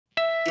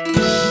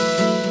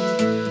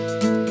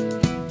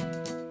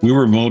we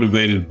were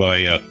motivated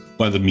by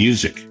the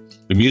music.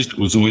 The music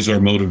was always our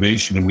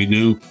motivation, and we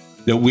knew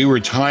that we were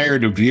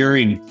tired of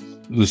hearing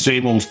the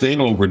same old thing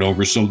over and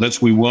over. So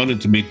we wanted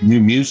to make new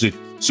music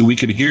so we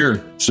could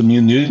hear some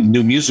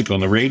new music on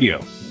the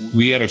radio.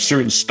 We had a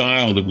certain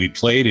style that we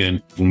played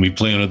in. When we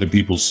play on other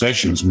people's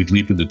sessions, we'd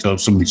leap into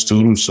some of these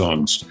ToTo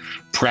songs,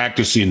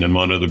 practicing them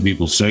on other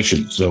people's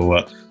sessions.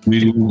 So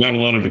we got a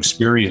lot of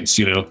experience,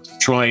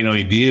 trying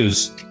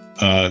ideas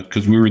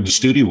because we were in the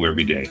studio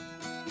every day.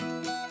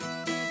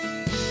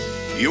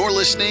 You're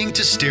listening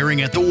to Staring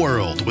at the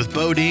World with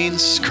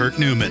BoDeans, Kurt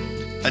Newman,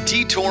 a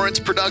T. Torrance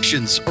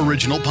Productions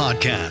original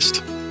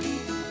podcast.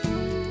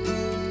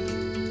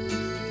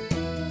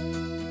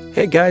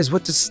 Hey guys,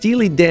 what does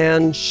Steely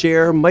Dan,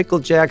 Cher, Michael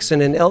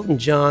Jackson, and Elton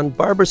John,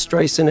 Barbra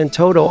Streisand, and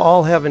ToTo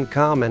all have in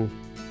common?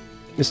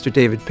 Mr.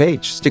 David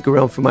Paich, stick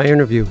around for my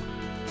interview.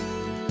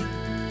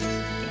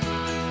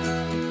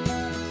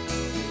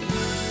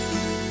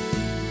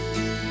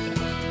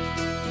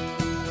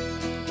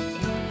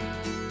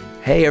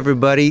 Hey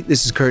everybody,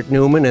 this is Kurt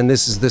Newman, and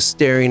this is the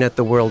Staring at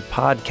the World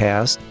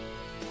podcast.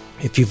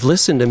 If you've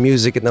listened to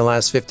music in the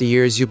last 50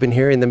 years, you've been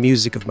hearing the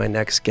music of my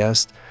next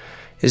guest.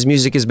 His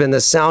music has been the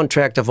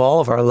soundtrack of all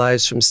of our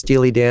lives, from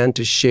Steely Dan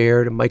to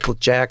Cher to Michael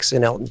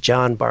Jackson, Elton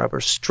John,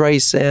 Barbra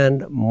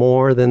Streisand,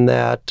 more than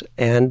that,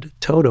 and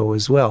ToTo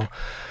as well.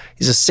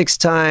 He's a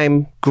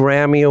 6-time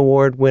Grammy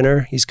Award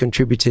winner. He's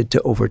contributed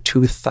to over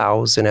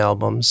 2,000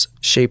 albums,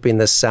 shaping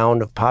the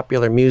sound of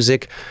popular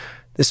music.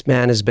 This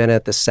man has been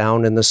at the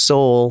sound and the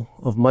soul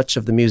of much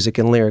of the music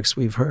and lyrics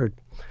we've heard.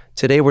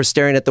 Today, we're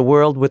staring at the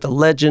world with a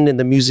legend in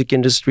the music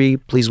industry.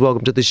 Please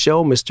welcome to the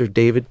show, Mr.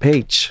 David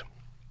Paich.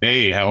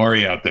 Hey, how are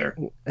you out there?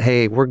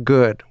 Hey, we're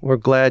good. We're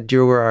glad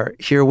you are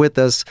here with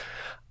us.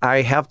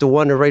 I have to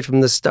wonder right from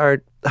the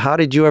start, how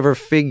did you ever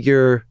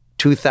figure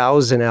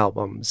 2,000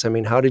 albums? I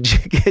mean, how did you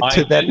get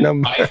to that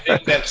number?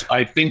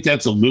 I think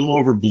that's a little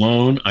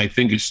overblown. I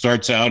think it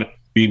starts out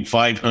being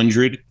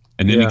 500,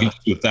 and then it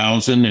gets to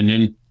 1,000, and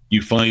then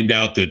you find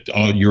out that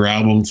all your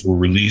albums were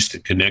released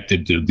and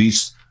connected to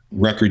these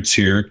records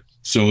here.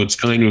 So it's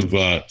kind of,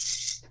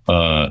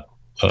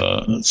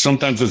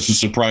 sometimes it's a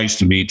surprise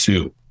to me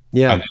too.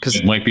 Yeah. Because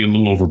it might be a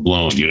little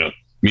overblown,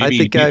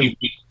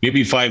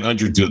 Maybe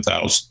 500 to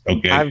 1,000.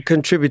 Okay. I've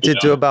contributed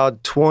to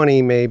about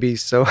 20 maybe.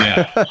 So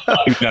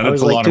that's I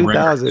was a like lot 2,000. of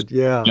records.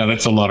 Yeah,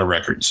 that's a lot of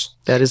records.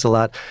 That is a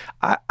lot.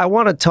 I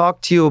want to talk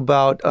to you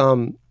about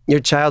your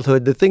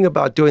childhood. The thing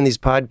about doing these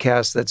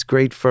podcasts that's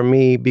great for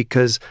me,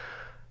 because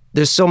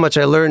there's so much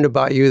I learned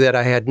about you that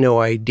I had no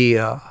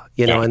idea,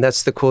 and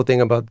that's the cool thing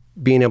about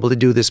being able to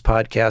do this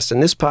podcast.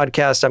 And this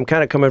podcast, I'm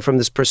kind of coming from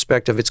this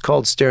perspective. It's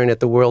called Staring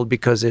at the World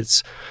because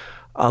it's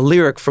a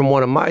lyric from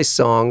one of my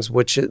songs,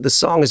 which the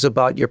song is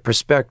about your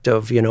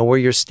perspective, where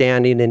you're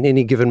standing in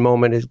any given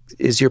moment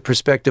is your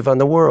perspective on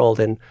the world.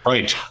 And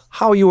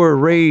how you were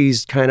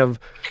raised kind of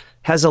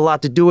has a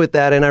lot to do with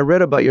that. And I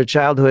read about your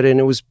childhood, and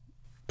it was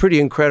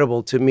pretty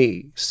incredible to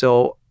me.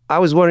 So I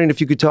was wondering if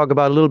you could talk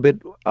about a little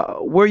bit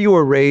where you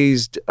were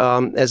raised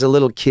as a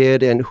little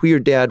kid and who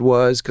your dad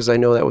was, because I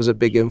know that was a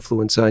big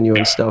influence on you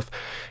and stuff,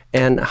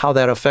 and how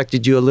that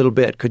affected you a little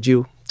bit. Could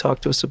you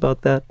talk to us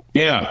about that?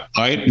 Yeah,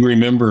 I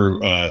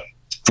remember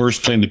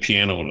first playing the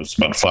piano when I was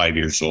about 5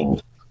 years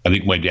old. I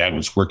think my dad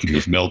was working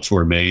with Mel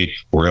Torme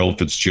or Ella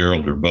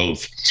Fitzgerald or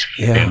both.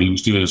 Yeah. And he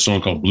was doing a song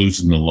called Blues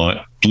of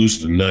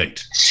the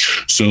Night.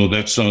 So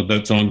that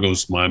song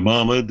goes, "My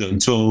mama done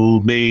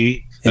told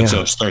me." That's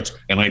how it starts.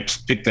 And I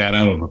picked that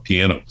out on the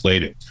piano,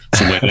 played it.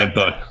 So my dad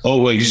thought,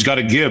 oh, well, he's got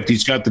a gift.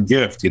 He's got the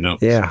gift,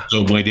 Yeah.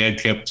 So my dad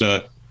kept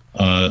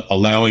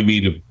allowing me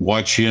to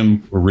watch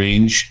him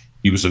arrange.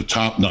 He was a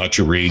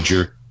top-notch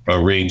arranger,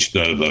 arranged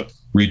the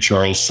Ray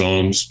Charles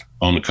songs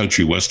on the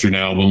country western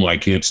album, I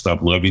Can't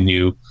Stop Loving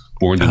You,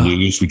 Born to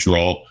Lose, which were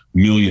all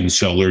million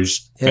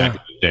sellers back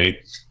in the day.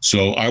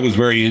 So I was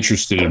very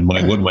interested in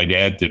what my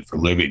dad did for a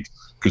living,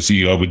 because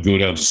I would go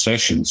down to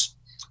sessions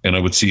and I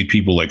would see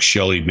people like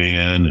Shelly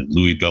Manne and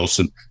Louis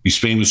Bellson, these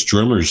famous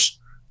drummers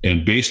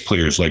and bass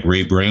players like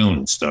Ray Brown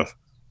and stuff.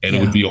 And it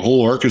would be a whole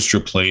orchestra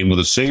playing with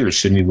a singer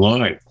singing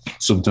live,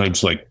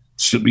 sometimes like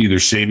either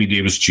Sammy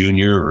Davis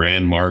Jr. or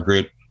Anne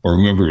Margaret or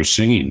whoever was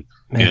singing.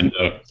 Man.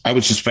 And I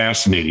was just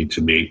fascinating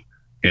to me.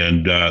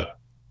 And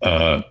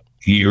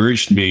he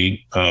urged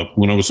me,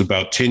 when I was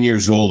about 10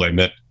 years old, I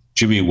met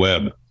Jimmy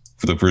Webb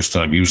for the first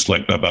time. He was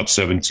like about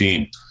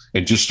 17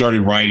 and just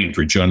started writing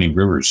for Johnny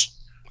Rivers.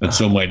 And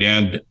so my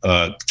dad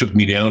took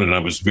me down, and I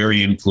was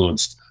very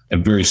influenced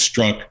and very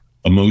struck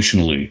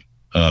emotionally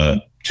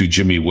to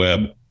Jimmy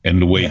Webb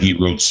and the way he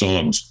wrote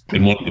songs,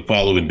 and wanted to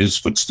follow in his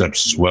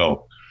footsteps as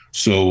well.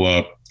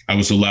 So I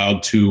was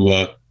allowed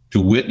to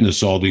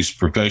witness all these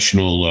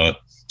professional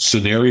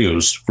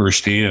scenarios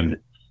firsthand,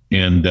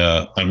 and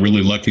I'm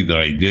really lucky that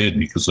I did,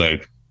 because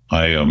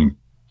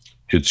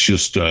it's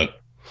just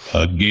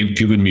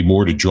given me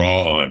more to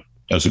draw on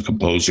as a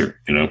composer,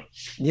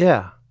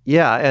 Yeah,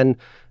 and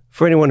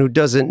for anyone who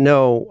doesn't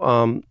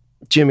know,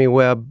 Jimmy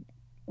Webb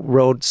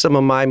wrote some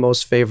of my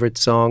most favorite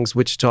songs.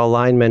 Wichita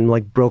Lineman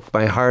like broke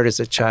my heart as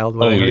a child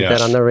when I heard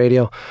that on the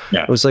radio.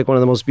 Yeah. It was like one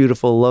of the most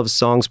beautiful love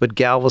songs. But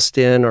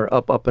Galveston or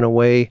Up, Up and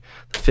Away,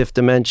 The Fifth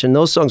Dimension,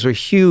 those songs were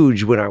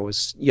huge when I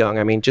was young.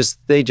 I mean,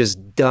 they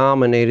just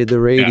dominated the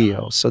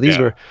radio. So these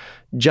were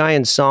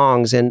giant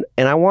songs. And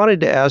I wanted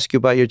to ask you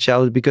about your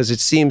childhood because it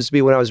seems to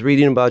be when I was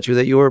reading about you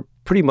that you were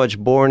pretty much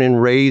born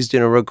and raised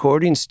in a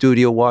recording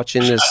studio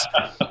watching this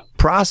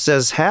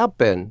process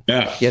happen,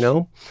 you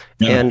know?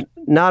 And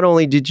not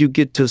only did you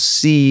get to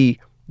see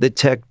the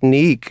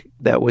technique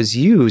that was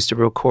used to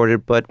record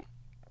it, but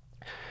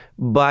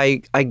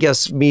by, I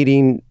guess,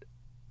 meeting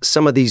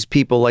some of these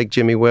people like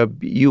Jimmy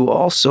Webb, you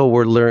also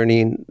were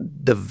learning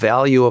the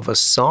value of a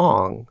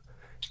song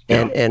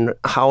and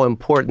how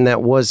important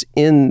that was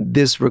in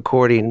this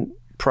recording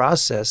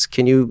process.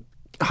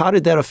 How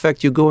did that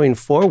affect you going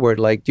forward?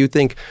 Like, do you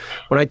think,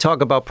 when I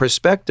talk about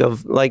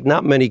perspective, like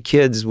not many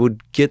kids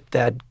would get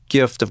that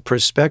gift of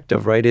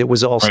perspective, right? It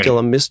was all still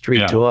a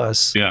mystery to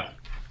us. Yeah.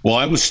 Well,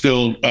 I was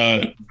still,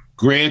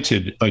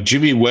 granted,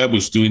 Jimmy Webb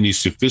was doing these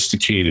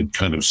sophisticated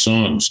kind of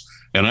songs,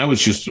 and I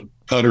was just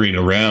puttering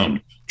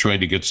around trying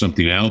to get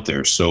something out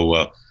there.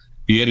 So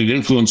he had an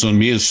influence on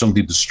me as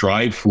something to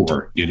strive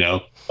for, you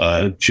know?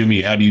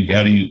 Jimmy, how do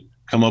you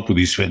come up with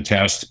these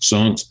fantastic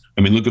songs?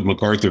 I mean, look at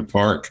MacArthur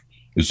Park.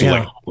 It's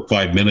like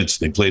 5 minutes.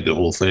 They played the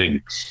whole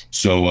thing.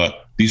 So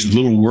these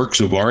little works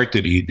of art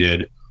that he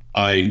did,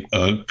 a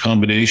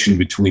combination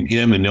between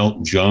him and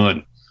Elton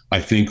John,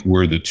 I think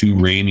were my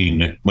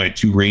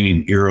two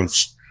reigning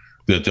heroes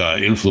that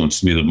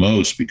influenced me the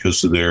most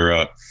because of their,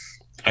 I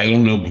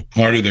don't know,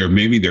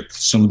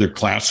 some of their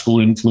classical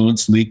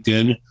influence leaked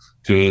in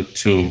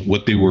to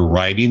what they were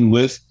writing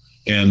with,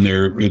 and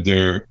there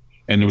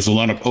was a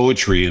lot of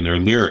poetry in their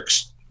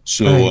lyrics.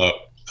 So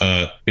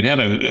it had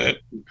a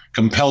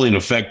compelling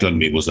effect on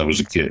me as I was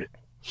a kid.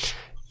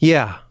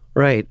 Yeah,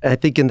 right. I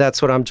think, and that's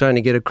what I'm trying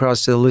to get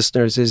across to the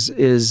listeners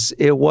is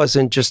it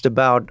wasn't just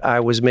about I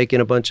was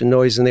making a bunch of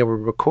noise and they were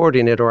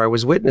recording it or I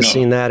was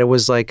witnessing that. It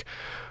was like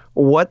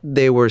what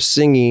they were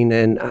singing.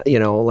 And, you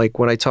know, like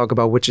when I talk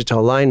about Wichita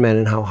Lineman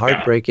and how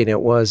heartbreaking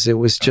it was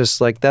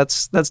just like,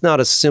 that's not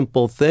a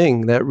simple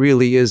thing. That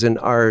really is an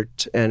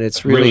art. And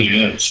it's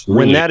really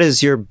when that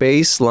is your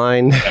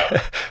baseline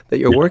that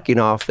you're working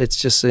off, it's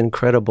just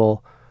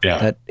incredible.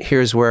 That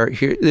this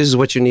is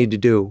what you need to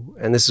do,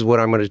 and this is what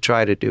I'm going to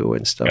try to do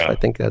and stuff. I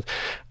think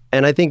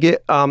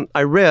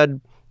I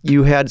read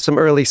you had some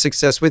early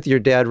success with your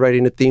dad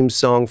writing a theme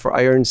song for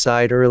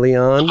Ironside early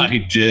on. I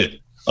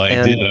did.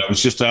 I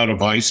was just out of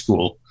high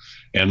school,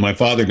 and my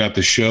father got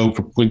the show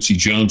from Quincy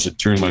Jones that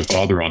turned my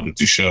father on to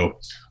the show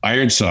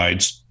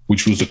Ironsides,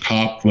 which was a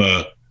cop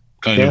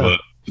kind of a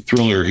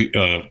thriller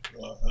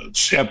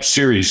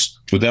series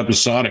with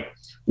episodic.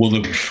 Well,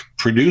 the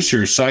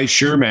producer, Cy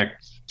Shermack,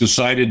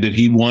 decided that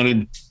he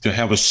wanted to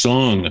have a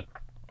song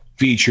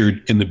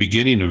featured in the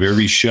beginning of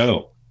every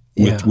show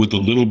with a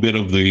little bit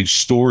of the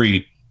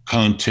story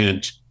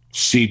content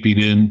seeping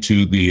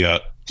into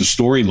the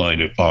storyline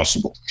if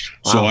possible.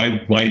 Wow. So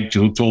I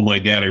told my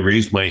dad, I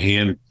raised my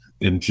hand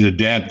and said,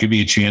 Dad, give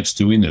me a chance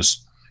doing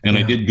this. And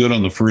I did good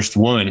on the first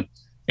one.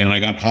 And I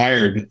got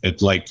hired at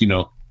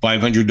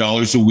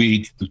 $500 a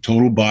week, the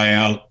total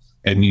buyout.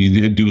 And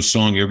you did do a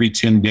song every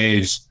 10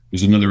 days.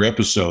 There's another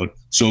episode.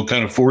 So it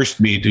kind of forced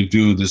me to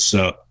do this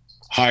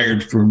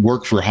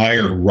work for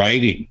hire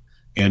writing.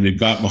 And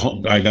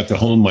I got to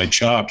hone my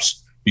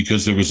chops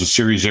because there was a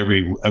series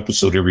every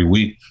episode every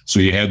week. So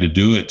you had to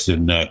do it.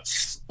 And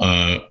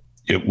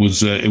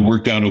it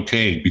worked out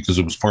okay because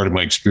it was part of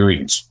my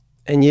experience.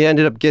 And you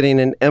ended up getting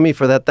an Emmy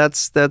for that.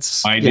 That's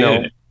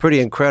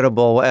pretty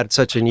incredible at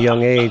such a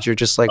young age. You're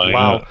just like,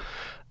 wow.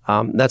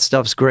 That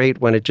stuff's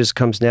great when it just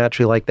comes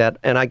naturally like that.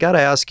 And I got to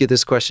ask you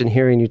this question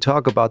hearing you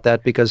talk about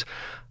that, because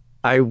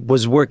I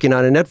was working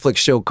on a Netflix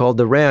show called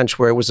The Ranch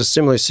where it was a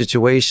similar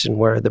situation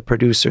where the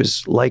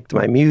producers liked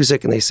my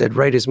music and they said,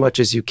 write as much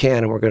as you can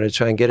and we're going to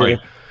try and get it in.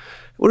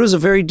 Well, it was a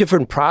very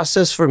different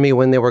process for me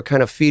when they were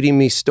kind of feeding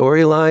me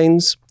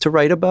storylines to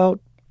write about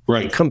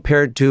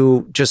compared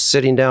to just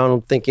sitting down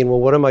and thinking, well,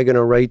 what am I going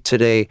to write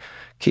today?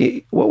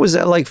 What was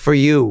that like for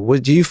you?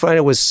 Do you find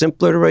it was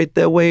simpler to write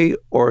that way,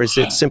 or is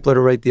it simpler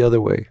to write the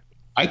other way?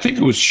 I think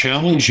it was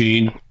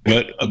challenging,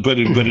 but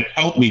it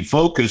helped me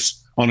focus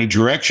on a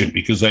direction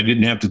because I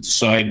didn't have to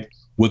decide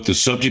what the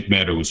subject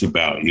matter was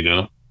about. You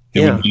know,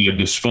 it would be a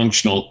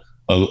dysfunctional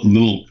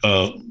little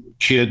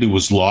kid who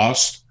was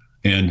lost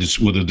and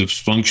with a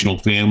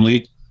dysfunctional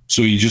family.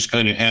 So you just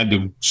kind of had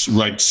to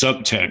write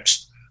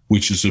subtext,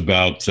 which is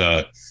about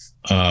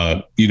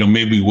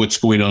maybe what's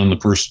going on in the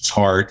person's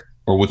heart,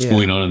 or what's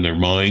going on in their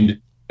mind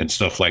and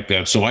stuff like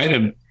that. So I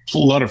had a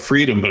lot of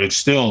freedom, but it's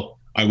still,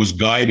 I was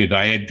guided.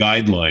 I had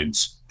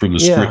guidelines from the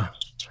script.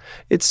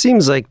 It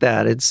seems like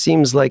that. It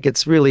seems like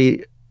it's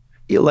really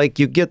like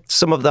you get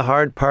some of the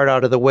hard part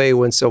out of the way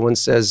when someone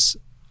says,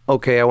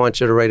 okay, I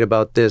want you to write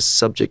about this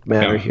subject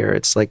matter here.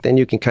 It's like, then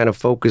you can kind of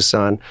focus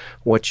on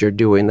what you're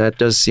doing. That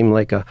does seem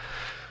like a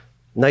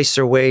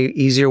nicer way,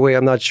 easier way.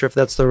 I'm not sure if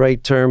that's the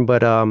right term,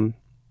 but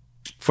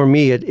for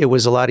me, it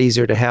was a lot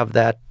easier to have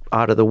that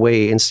out of the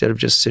way instead of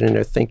just sitting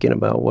there thinking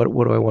about what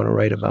do I want to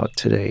write about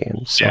today.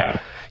 And so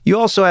you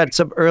also had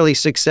some early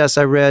success.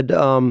 I read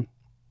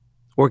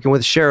working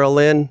with Cheryl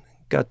Lynn,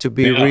 Got to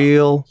Be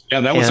Real.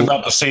 Yeah, that was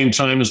about the same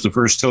time as the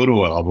first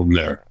ToTo album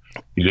there.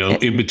 You know,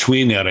 in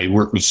between that, I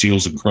worked with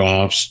Seals and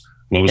Crofts.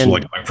 What was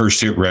like my first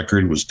hit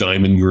record was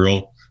Diamond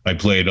Girl. I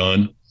played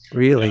on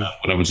when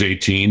I was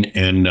 18.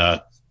 And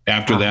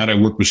after that, I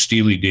worked with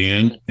Steely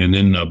Dan and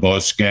then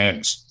Boz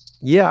Scaggs.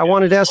 Yeah, I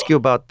wanted to ask you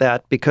about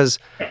that because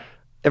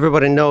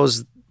everybody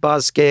knows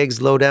Boz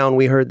Scaggs, Lowdown.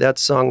 We heard that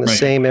song the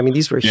same. I mean,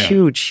 these were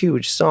huge,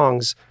 huge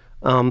songs.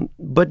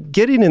 But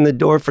getting in the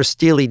door for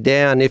Steely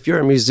Dan, if you're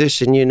a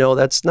musician, you know,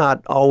 that's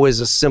not always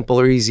a simple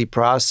or easy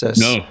process.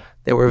 No.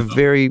 They were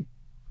very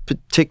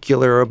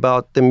particular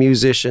about the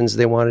musicians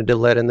they wanted to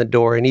let in the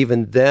door. And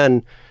even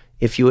then,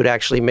 if you would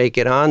actually make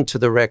it onto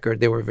the record,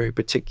 they were very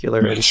particular.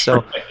 And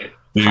so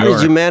how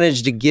did you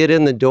manage to get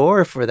in the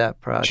door for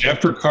that project?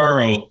 Jeff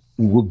Porcaro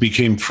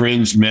became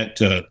friends, met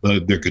their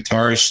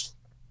guitarist,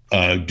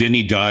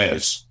 Denny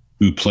Diaz,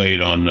 who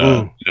played on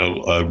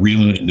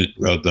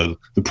the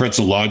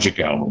Pretzel Logic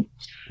album.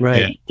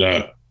 Right.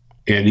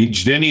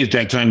 And Denny at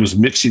that time was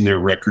mixing their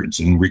records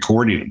and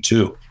recording them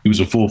too. He was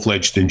a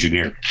full-fledged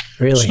engineer.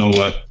 Really?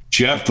 So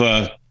Jeff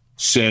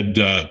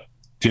said,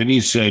 Denny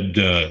said,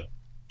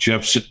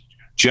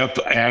 Jeff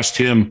asked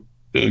him,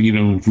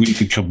 if we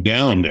could come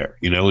down there,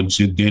 and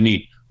said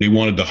Denny, they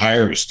wanted to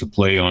hire us to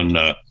play on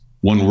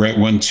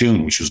one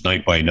tune, which was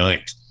Night by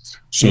Night.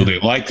 So they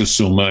liked us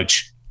so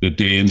much that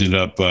they ended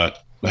up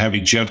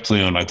having Jeff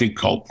play on, I think,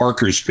 called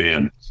Parker's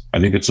Band. I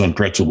think it's on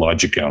Pretzel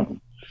Logic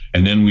album.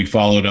 And then we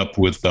followed up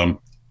with, on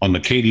the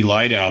Katy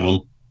Light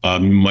album,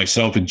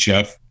 myself and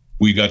Jeff,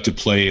 we got to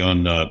play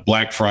on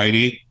Black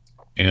Friday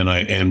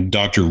and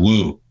Dr.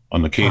 Wu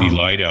on the Katy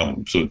Light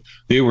album. So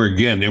they were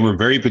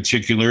very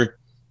particular,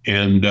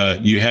 and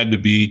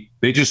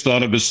they just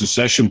thought of us as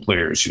session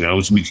players,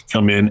 as we could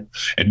come in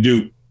and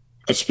do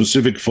a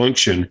specific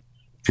function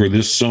for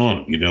this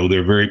song.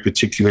 They're very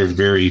particular,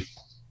 very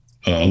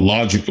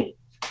logical.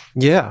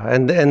 Yeah,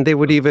 and they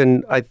would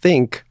even, I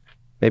think,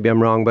 maybe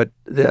I'm wrong, but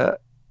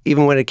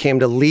even when it came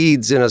to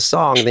leads in a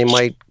song, they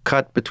might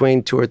cut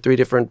between 2 or 3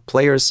 different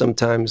players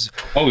sometimes.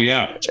 Oh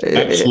yeah,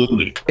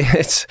 absolutely.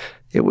 That's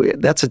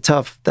a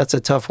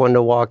tough one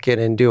to walk in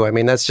and do. I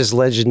mean, that's just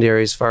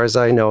legendary as far as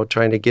I know,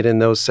 trying to get in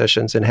those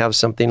sessions and have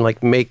something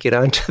like make it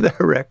onto the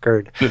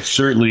record. It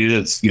certainly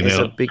is. It's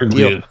a big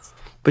deal.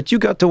 But you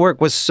got to work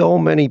with so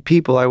many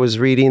people, I was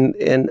reading,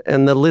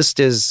 and the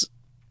list is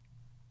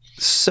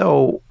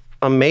so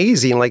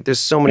amazing. Like there's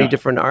so many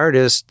different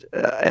artists,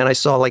 and I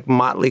saw like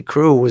Mötley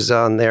Crüe was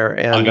on there,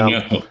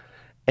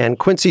 and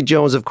Quincy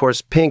Jones, of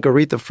course, Pink,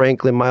 Aretha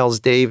Franklin, Miles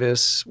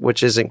Davis,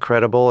 which is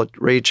incredible,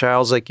 Ray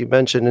Charles, like you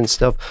mentioned, and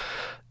stuff.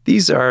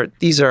 These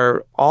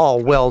are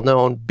all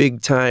well-known,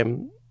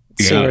 big-time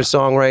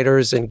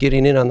singer-songwriters, and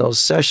getting in on those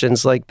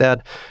sessions like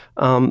that.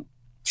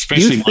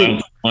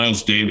 Especially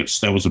Miles Davis,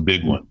 that was a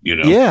big one,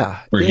 Yeah,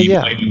 where he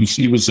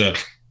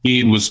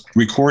was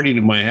recording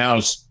in my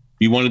house.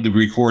 He wanted to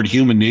record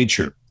Human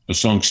Nature, a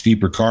song Steve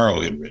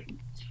Porcaro had written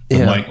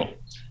for Michael.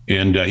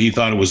 And he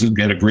thought it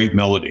had a great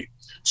melody.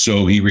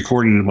 So he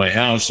recorded it in my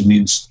house.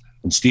 And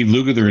Steve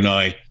Lukather and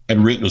I had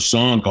written a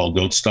song called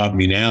Don't Stop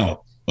Me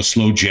Now, a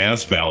slow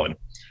jazz ballad.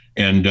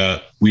 And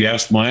we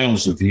asked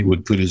Miles if he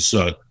would put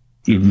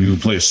we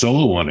would play a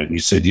solo on it. And he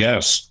said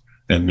yes.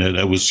 And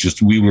that was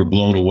just, we were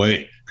blown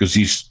away because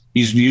he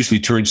usually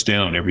turns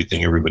down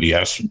everything everybody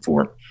asks him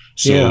for.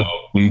 So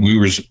when we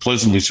were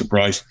pleasantly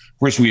surprised. Of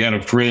course, we had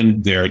a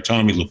friend there,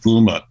 Tommy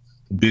LaFuma,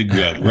 big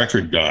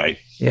record guy,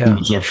 who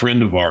was a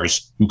friend of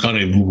ours, who kind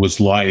of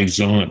was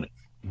liaison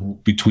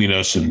between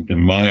us and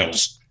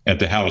Miles at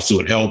the house. So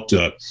it helped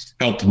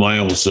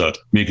Miles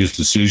make his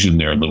decision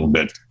there a little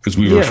bit because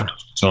we were friends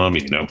with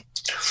Tommy,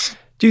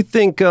 Do you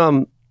think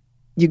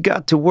you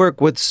got to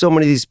work with so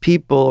many of these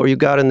people, or you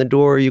got in the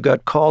door, or you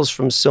got calls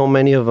from so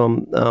many of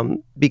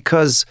them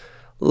because,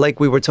 like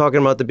we were talking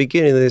about at the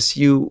beginning of this,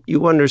 you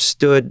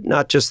understood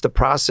not just the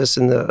process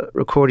in the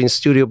recording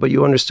studio, but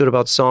you understood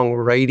about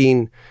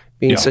songwriting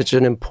being such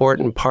an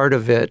important part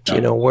of it,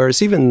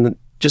 whereas even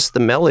just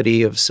the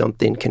melody of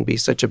something can be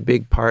such a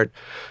big part,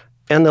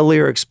 and the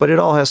lyrics, but it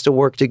all has to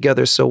work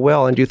together so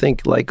well. And do you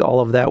think like all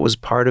of that was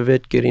part of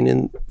it, getting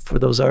in for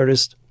those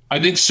artists? I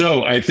think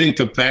so. I think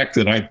the fact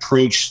that I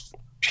approached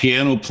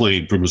piano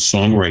playing from a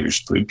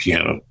songwriter's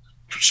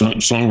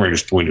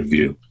point of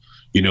view,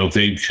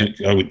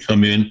 I would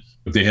come in,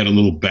 if they had a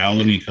little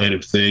ballady kind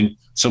of thing,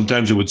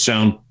 sometimes it would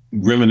sound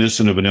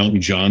reminiscent of an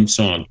Elton John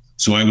song.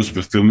 So I was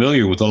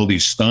familiar with all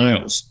these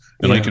styles,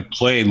 and I could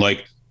play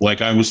like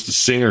I was the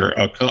singer,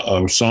 a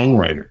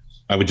songwriter.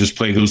 I would just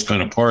play those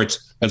kind of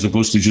parts as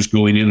opposed to just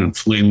going in and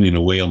flailing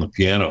away on the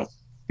piano,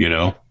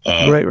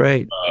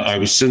 Right. I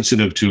was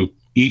sensitive to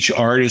each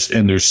artist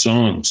and their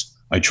songs.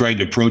 I tried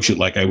to approach it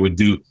like I would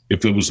do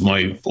if it was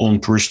my own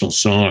personal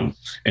song,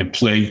 and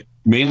play,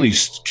 mainly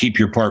keep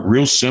your part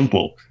real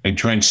simple and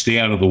try and stay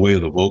out of the way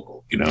of the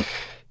vocal,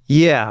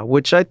 Yeah,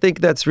 which I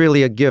think that's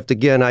really a gift.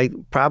 Again, I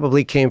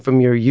probably came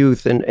from your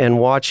youth and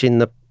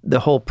watching the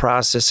whole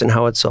process and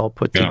how it's all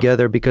put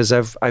together, because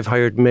I've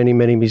hired many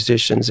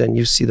musicians, and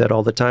you see that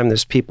all the time.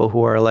 There's people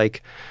who are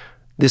like,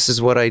 this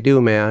is what I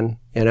do, man,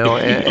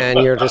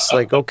 and you're just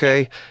like,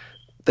 okay,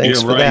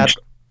 thanks for that.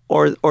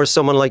 Or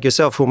someone like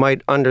yourself who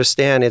might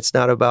understand it's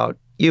not about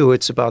you,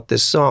 it's about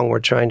this song. We're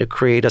trying to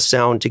create a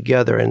sound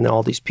together, and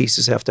all these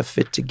pieces have to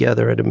fit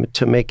together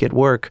to make it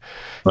work.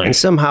 Right. And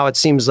somehow it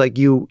seems like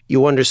you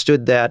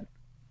understood that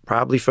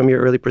probably from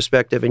your early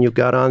perspective, and you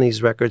got on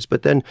these records,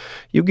 but then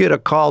you get a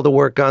call to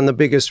work on the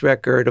biggest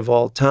record of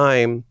all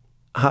time.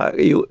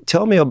 You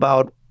tell me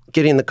about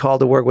getting the call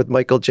to work with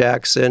Michael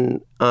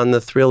Jackson on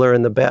the Thriller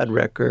and the Bad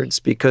records,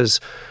 because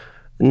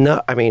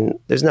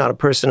there's not a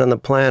person on the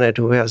planet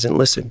who hasn't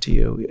listened to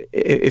you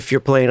if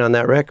you're playing on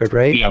that record,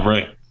 right? Yeah,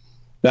 right.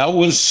 That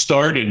was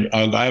started,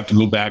 I have to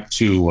go back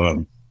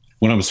to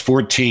when I was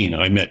 14,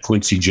 I met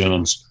Quincy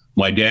Jones.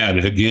 My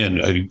dad, again,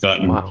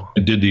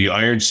 did the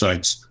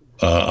Ironsides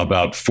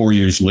about 4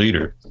 years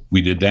later.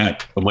 We did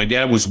that. But my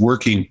dad was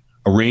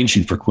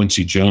arranging for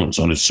Quincy Jones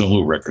on his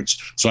solo records.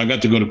 So I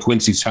got to go to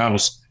Quincy's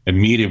house and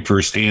meet him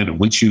firsthand. And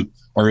once you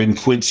are in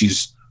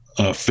Quincy's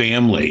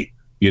family,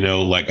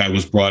 like I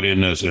was brought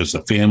in as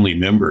a family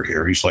member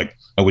here. He's like,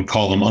 I would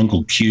call him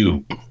Uncle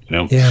Q,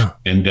 Yeah.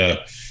 And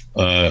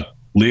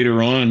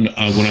later on,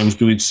 when I was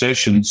doing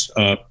sessions,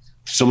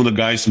 some of the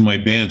guys in my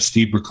band,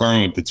 Steve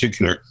Porcaro in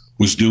particular,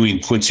 was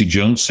doing Quincy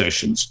Jones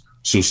sessions.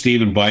 So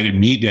Steve invited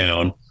me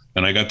down,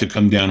 and I got to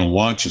come down and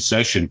watch a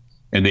session,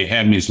 and they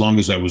had me as long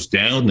as I was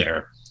down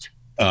there.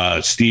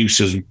 Steve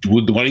says,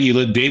 why don't you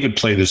let David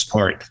play this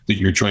part that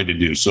you're trying to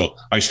do? So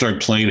I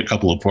started playing a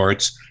couple of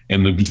parts,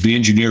 and the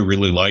engineer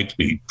really liked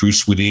me,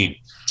 Bruce Swedeen.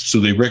 So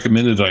they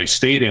recommended that I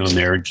stay down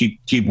there and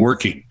keep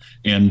working.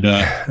 And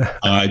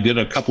I did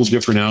a couple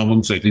different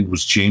albums. I think it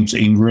was James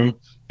Ingram,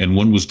 and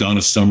one was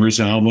Donna Summer's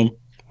album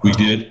we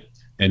did.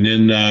 And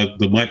then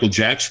the Michael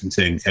Jackson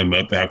thing came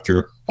up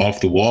after Off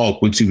the Wall.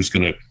 Quincy was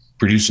going to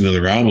produce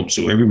another album,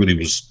 so everybody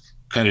was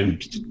kind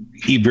of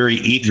very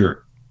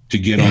eager to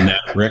get on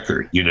that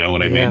record, you know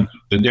what I mean?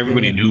 And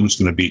everybody knew it was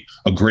going to be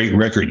a great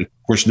record. Of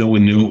course, no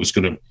one knew it was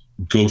going to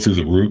go through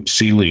the roof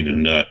ceiling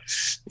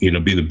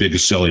and be the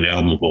biggest selling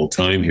album of all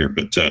time here.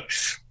 But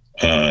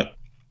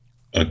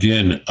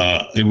again,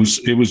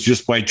 it was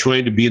just by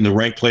trying to be in the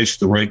right place at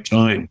the right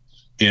time,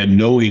 and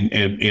knowing,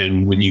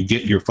 and when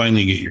you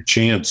finally get your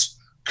chance,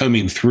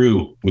 coming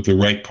through with the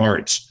right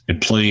parts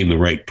and playing the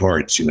right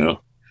parts, And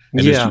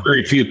there's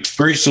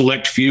very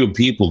select few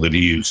people that he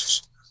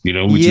uses,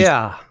 which is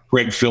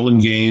Craig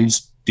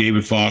Fillinganes,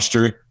 David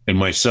Foster, and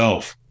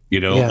myself,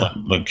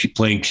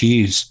 playing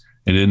keys.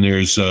 And then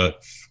there's,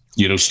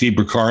 Steve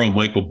Porcaro,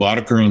 Michael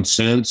Boddicker on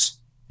synths,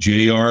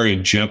 JR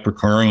and Jeff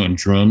Porcaro on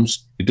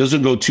drums. It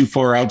doesn't go too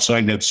far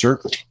outside that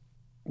circle.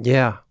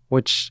 Yeah,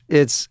 which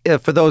it's,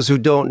 for those who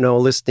don't know,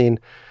 listening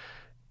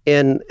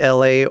in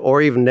LA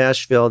or even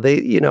Nashville,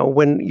 they,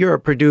 when you're a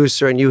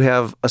producer and you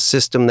have a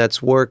system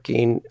that's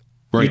working,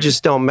 you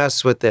just don't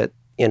mess with it.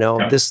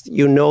 This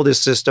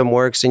system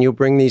works, and you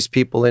bring these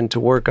people in to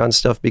work on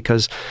stuff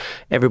because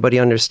everybody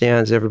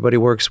understands, everybody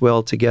works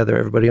well together,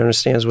 everybody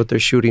understands what they're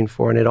shooting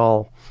for, and it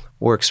all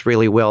works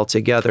really well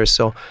together.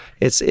 So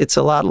it's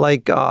a lot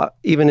like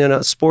even in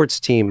a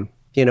sports team,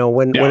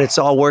 when it's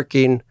all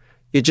working,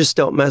 you just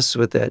don't mess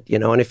with it,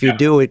 and if you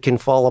do, it can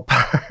fall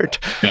apart.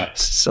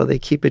 So they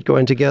keep it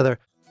going together.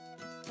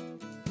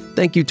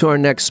 Thank you to our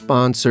next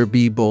sponsor,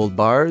 Be Bold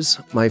Bars.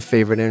 My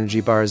favorite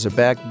energy bars are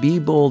back. Be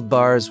Bold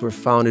Bars were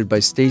founded by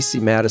Stacy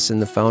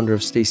Madison, the founder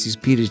of Stacy's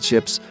Pita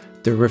Chips.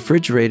 They're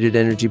refrigerated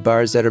energy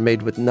bars that are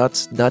made with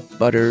nuts, nut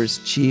butters,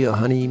 chia,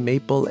 honey,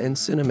 maple, and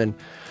cinnamon.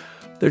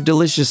 They're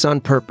delicious on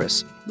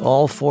purpose.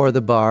 All 4 of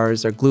the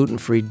bars are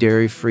gluten-free,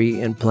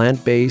 dairy-free, and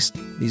plant-based.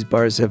 These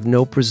bars have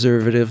no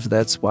preservative.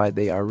 That's why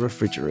they are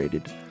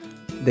refrigerated.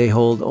 They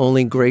hold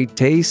only great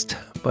taste,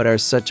 but are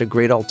such a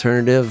great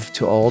alternative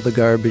to all the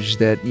garbage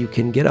that you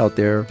can get out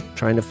there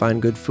trying to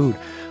find good food.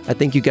 I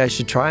think you guys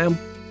should try them.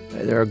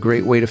 They're a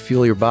great way to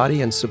fuel your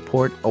body and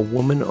support a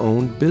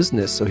woman-owned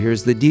business. So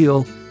here's the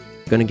deal.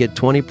 You're going to get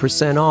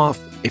 20% off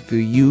if you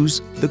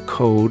use the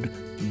code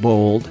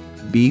BOLD,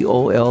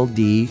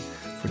 B-O-L-D,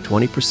 for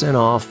 20%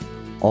 off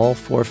all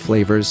 4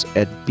 flavors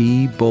at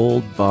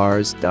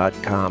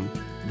BeBoldBars.com.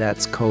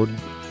 That's code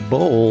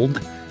BOLD,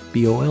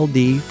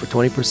 B-O-L-D, for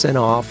 20%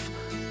 off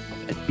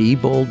at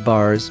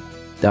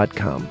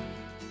BeBoldBars.com.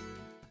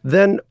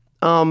 Then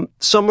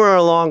somewhere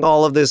along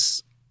all of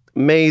this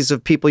maze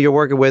of people you're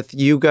working with,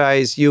 you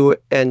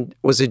and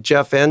was it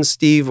Jeff and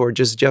Steve, or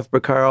just Jeff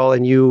Porcaro,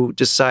 and you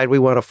decide we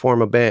want to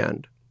form a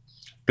band?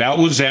 That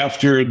was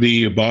after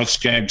the Boz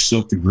Scaggs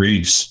Silk the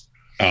Grease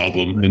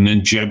album, and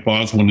then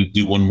Boz wanted to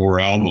do one more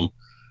album,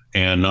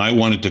 and I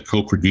wanted to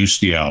co-produce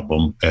the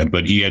album,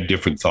 but he had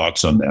different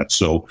thoughts on that.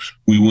 So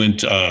we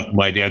went,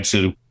 my dad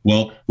said,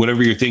 well,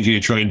 whatever you're thinking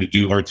of trying to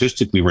do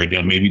artistically right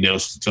now, maybe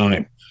now's the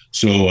time.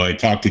 So I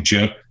talked to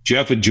Jeff.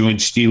 Jeff had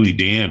joined Steely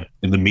Dan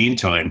in the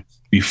meantime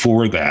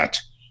before that.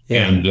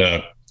 And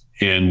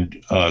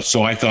And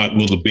so I thought,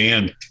 well, the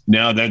band,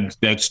 now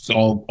that's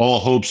all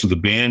hopes of the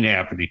band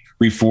happening,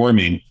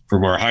 reforming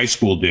from our high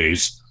school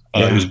days,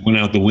 went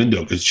out the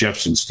window because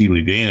Jeff's in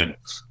Steely band.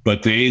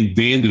 But they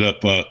ended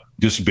up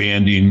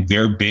disbanding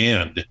their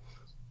band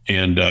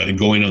and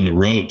going on the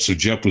road. So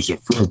Jeff was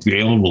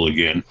available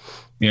again.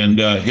 And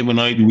him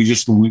and I,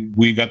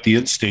 we got the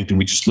instinct, and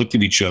we just looked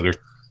at each other.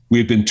 We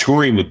had been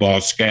touring with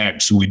Boz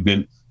Scaggs, so we'd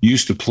been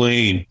used to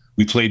playing.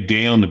 We played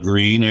Day on the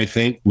Green, I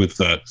think, with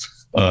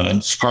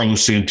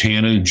Carlos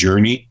Santana and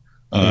Journey,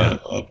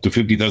 up to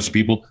 50,000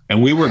 people.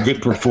 And we were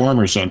good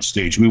performers on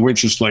stage. We weren't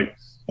just like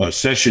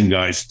session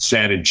guys that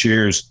sat in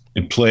chairs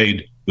and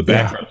played the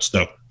background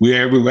stuff.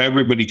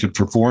 Everybody could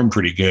perform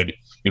pretty good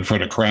in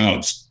front of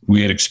crowds.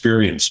 We had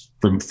experience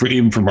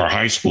even from our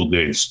high school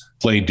days,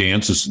 playing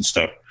dances and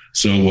stuff.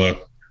 So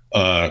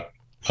that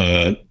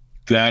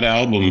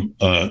album,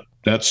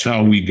 that's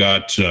how we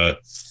got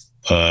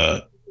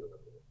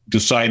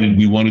decided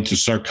we wanted to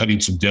start cutting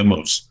some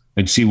demos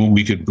and see what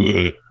we could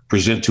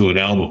present to an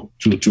album,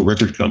 to a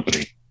record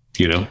company,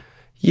 you know?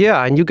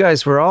 Yeah, and you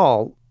guys were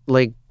all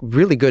like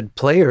really good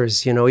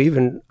players, you know,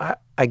 even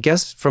I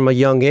guess from a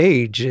young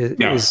age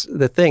is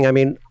the thing. I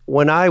mean,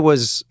 when I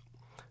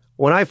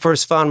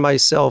first found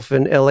myself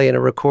in LA in a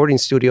recording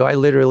studio, I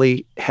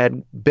literally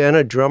had been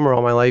a drummer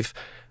all my life.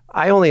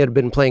 I only had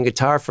been playing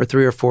guitar for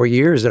 3 or 4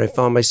 years, and I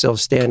found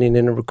myself standing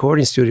in a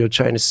recording studio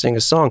trying to sing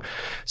a song.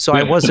 So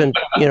I wasn't,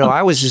 you know,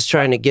 I was just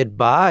trying to get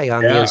by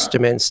on the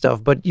instrument and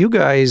stuff. But you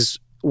guys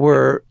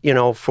were, you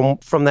know,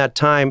 from that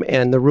time,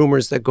 and the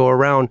rumors that go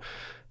around,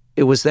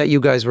 it was that you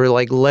guys were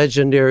like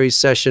legendary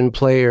session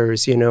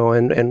players, you know,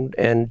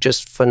 and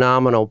just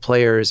phenomenal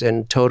players.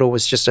 And ToTo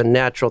was just a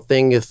natural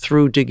thing you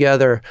threw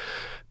together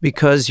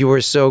because you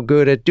were so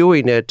good at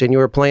doing it, and you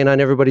were playing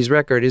on everybody's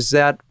record. Is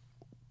that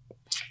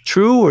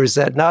true, or is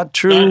that not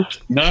true?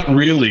 Not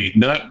really.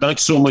 Not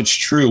so much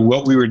true.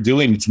 What we were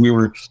doing is we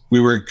were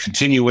a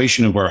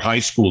continuation of our high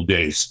school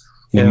days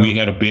when we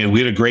had a band. We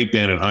had a great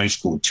band in high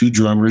school, 2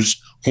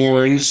 drummers,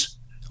 horns,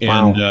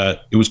 and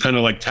it was kind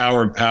of like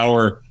Tower and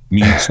Power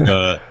meets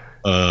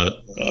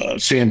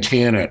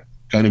Santana,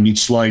 kind of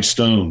meets Sly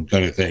Stone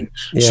kind of thing.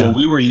 Yeah. So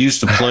we were used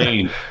to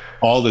playing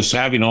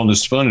having all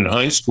this fun in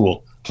high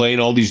school, playing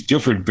all these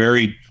different,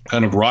 varied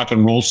kind of rock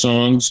and roll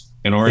songs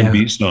and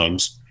R&B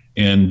songs.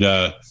 And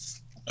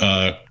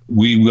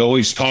we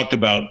always talked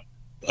about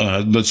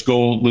let's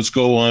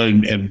go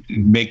on and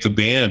make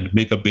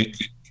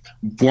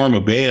form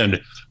a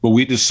band. But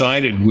we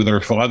decided, with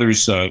our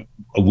father's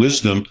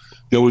wisdom,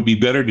 that it would be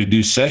better to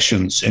do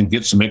sessions and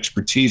get some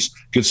expertise,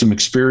 get some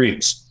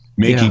experience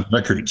making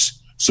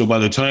records. So by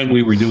the time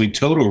we were doing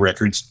ToTo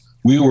records,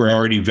 we were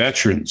already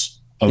veterans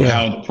of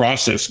how the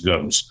process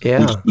goes. Which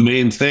is the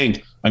main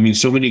thing. I mean,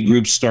 so many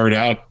groups start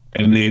out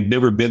and they've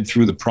never been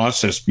through the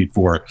process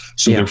before.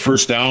 So their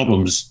first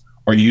albums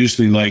are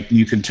usually like,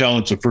 you can tell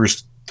it's the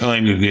first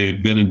time that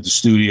they've been in the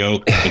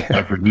studio and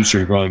a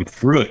producer going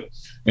through it.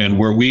 And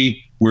where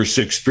we were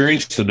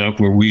experienced enough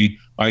where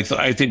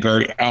I think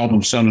our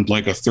album sounded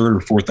like a 3rd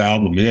or 4th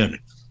album in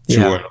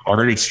to our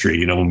artistry,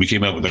 you know, when we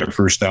came out with our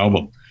first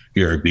album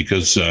here,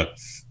 because,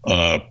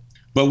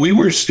 but we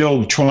were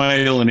still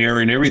trial and error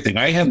and everything.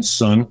 I hadn't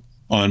sung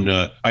on,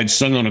 I'd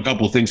sung on a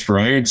couple of things for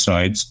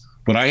Ironsides,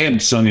 but I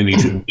hadn't sung any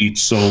lead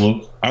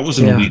solo. I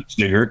wasn't a lead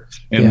singer.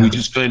 And we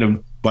just kind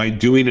of, by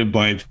doing it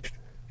by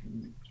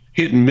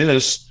hit and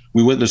miss,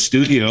 we went in the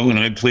studio and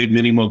I played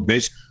mini mode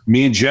bass.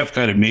 Me and Jeff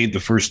kind of made the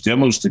first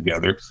demos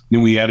together.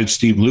 Then we added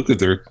Steve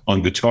Lukather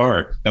on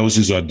guitar. That was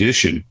his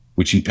audition,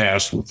 which he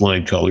passed with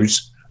flying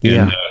colors.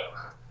 And,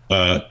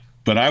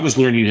 but I was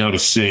learning how to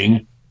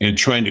sing and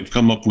trying to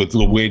come up with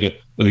a way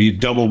to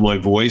double my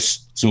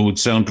voice so it would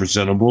sound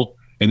presentable.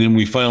 And then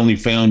we finally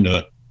found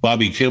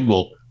Bobby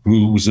Kimball,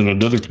 who was in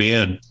another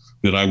band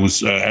that I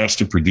was asked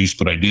to produce,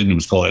 but I didn't. It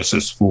was called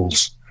SS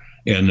Fools.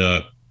 And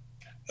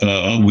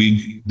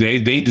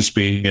they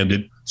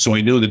disbanded, so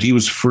I knew that he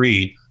was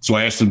free. So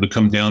I asked him to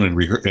come down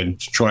and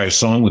try a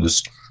song with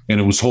us, and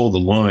it was Hold the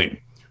Line.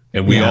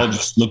 And we all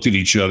just looked at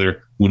each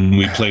other when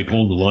we played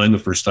Hold the Line the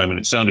first time, and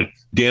it sounded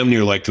damn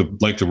near like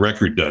the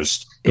record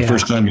does the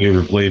first time we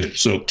ever played it.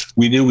 So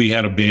we knew we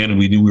had a band, and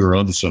we knew we were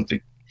onto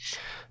something.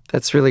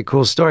 That's a really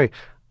cool story.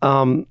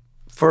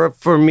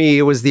 For me,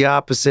 it was the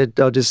opposite.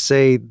 I'll just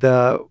say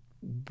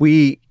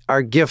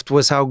our gift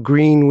was how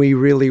green we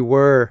really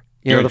were.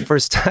 You know, the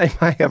first time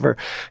I ever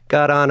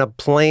got on a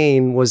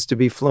plane was to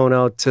be flown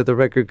out to the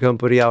record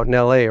company out in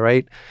LA,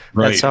 right?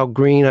 That's how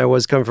green I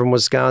was, coming from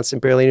Wisconsin,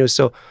 barely knew.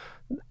 So,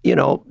 you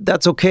know,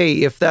 that's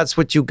okay. If that's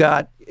what you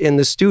got in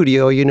the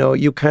studio, you know,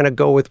 you kind of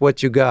go with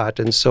what you got.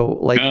 And so,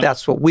 like,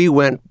 that's what we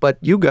went. But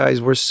you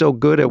guys were so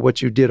good at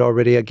what you did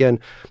already,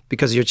 again,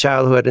 because of your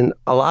childhood. And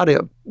a lot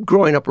of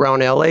growing up around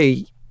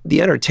LA, the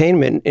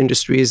entertainment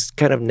industry is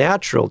kind of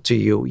natural to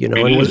you, you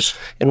know.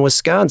 In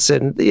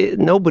Wisconsin,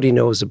 nobody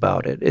knows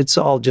about it. It's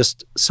all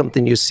just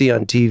something you see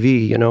on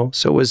TV, you know.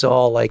 So it was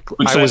all like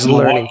I was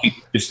learning.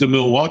 It's the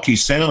Milwaukee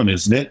sound,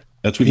 isn't it?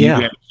 That's what you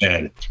guys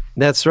had.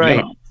 That's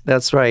right.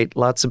 That's right.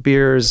 Lots of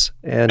beers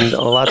and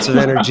lots of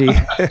energy.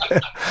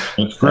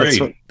 That's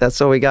great. That's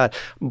what we got.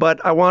 But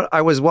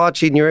I was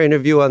watching your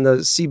interview on the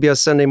CBS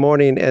Sunday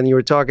Morning, and you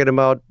were talking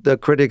about the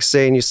critics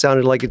saying you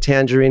sounded like a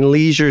Tangerine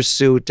Leisure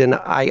Suit. And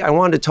I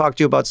wanted to talk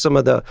to you about some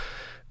of the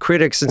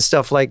critics and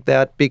stuff like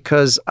that,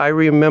 because I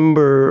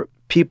remember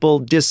people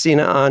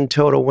dissing on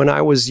ToTo when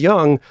I was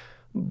young,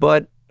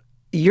 but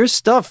your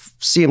stuff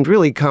seemed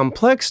really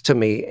complex to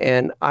me.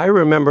 And I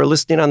remember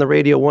listening on the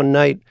radio one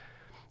night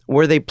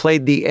where they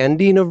played the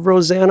ending of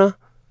Rosanna.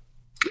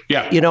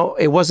 Yeah. You know,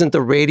 it wasn't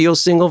the radio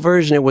single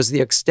version, it was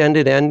the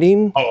extended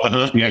ending.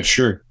 Oh, yeah,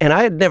 sure. And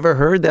I had never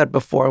heard that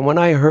before. And when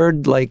I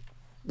heard like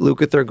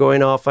Lukather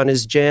going off on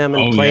his jam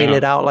and playing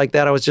it out like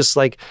that, I was just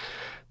like,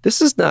 this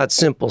is not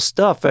simple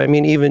stuff. I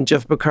mean, even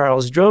Jeff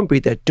Becaro's drum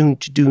beat, that doon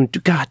to doon to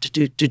ga to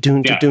doon to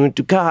doon to doon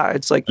to ga.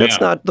 It's like,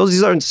 that's not,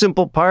 these aren't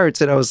simple parts.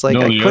 And I was like,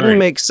 I couldn't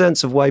make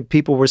sense of why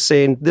people were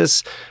saying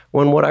this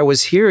when what I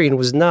was hearing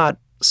was not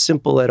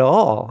simple at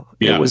all.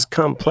 It was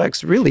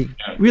complex, really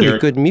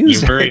good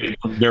music.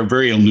 They're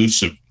very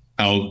elusive.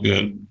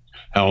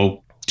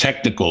 How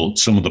technical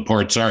some of the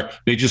parts are.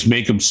 They just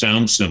make them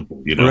sound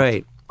simple, you know.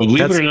 Right. But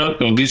believe it or not,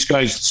 though, these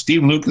guys,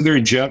 Steve Lukather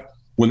and Jeff,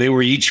 when they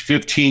were each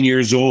 15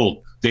 years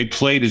old, they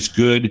played as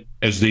good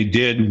as they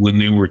did when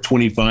they were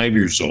 25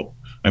 years old.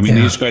 I mean,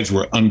 these guys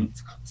were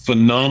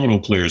phenomenal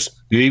players.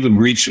 They even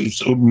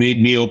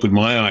made me open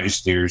my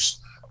eyes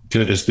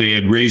as they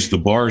had raised the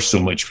bar so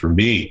much for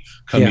me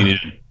coming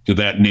into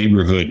that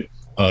neighborhood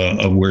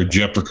of where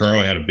Jeff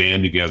Porcaro had a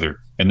band together.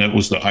 And that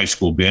was the high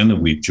school band that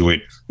we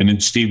enjoyed. And then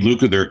Steve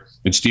Lukather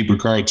and Steve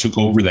Porcaro took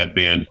over that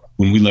band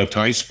when we left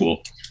high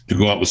school to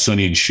go out with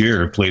Sonny and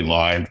Cher, play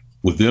live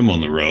with them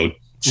on the road.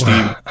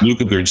 Steve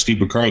Lukather and Steve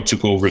Porcaro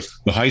took over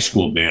the high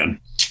school band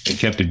and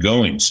kept it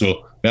going.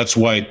 So that's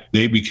why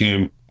they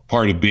became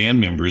part of band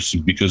members,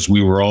 because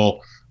we were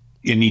all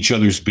in each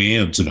other's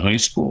bands in high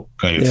school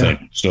kind of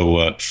thing.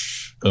 So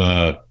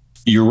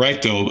you're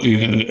right, though.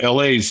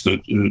 LA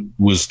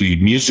was the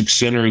music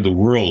center of the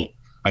world.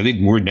 I think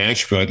more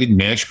Nashville. I think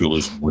Nashville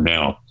is more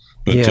now.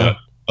 But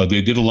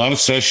they did a lot of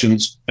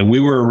sessions, and we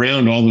were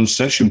around all those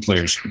session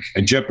players.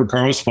 And Jeff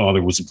Porcaro's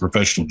father was a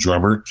professional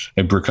drummer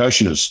and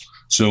percussionist.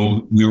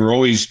 So we were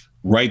always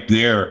right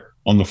there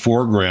on the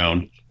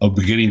foreground of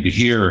beginning to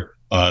hear,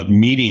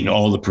 meeting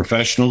all the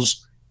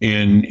professionals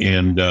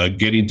and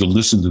getting to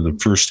listen to them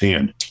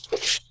firsthand.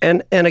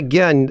 And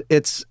again,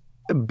 it's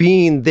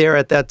being there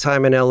at that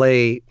time in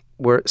LA,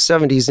 where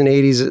 70s and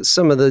 80s,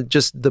 some of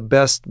the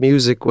best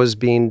music was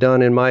being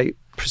done, in my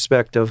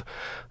perspective.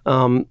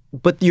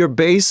 But your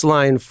bass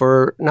line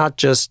for not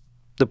just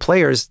the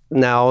players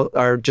now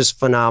are just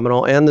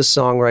phenomenal, and the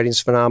songwriting's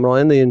phenomenal,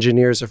 and the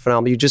engineers are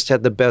phenomenal. You just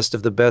had the best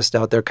of the best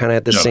out there kind of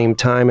at the same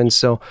time. And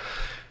so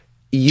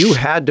you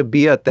had to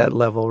be at that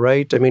level,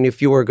 right? I mean,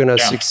 if you were going to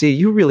succeed,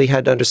 you really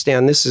had to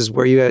understand this is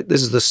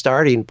the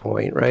starting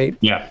point, right?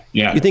 Yeah.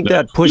 You think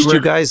that pushed you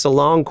guys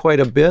along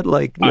quite a bit,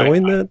 like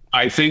knowing that?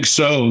 I think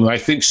so.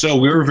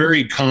 We were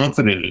very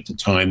confident at the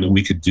time that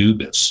we could do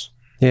this.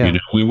 Yeah. You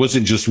know, it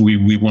wasn't just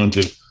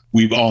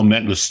we all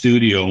met in the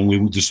studio and we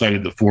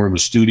decided to form a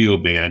studio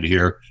band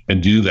here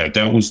and do that.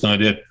 That was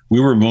not it. We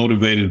were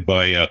motivated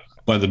by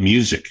the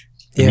music.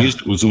 The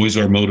music was always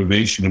our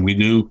motivation, and we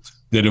knew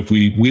that if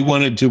we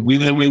wanted to, we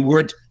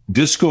weren't,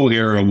 disco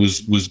era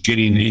was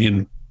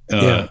getting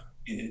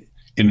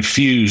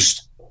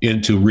infused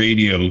into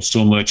radio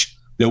so much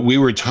that we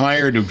were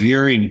tired of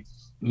hearing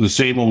the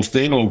same old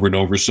thing over and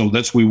over. So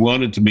we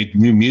wanted to make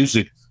new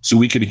music so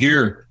we could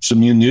hear some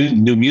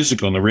new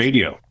music on the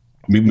radio.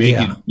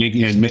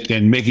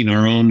 Making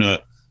our own.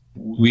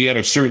 We had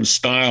a certain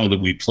style that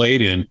we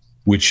played in,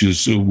 which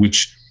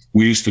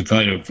we used to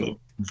kind of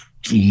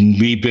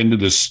leap into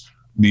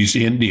these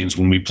endings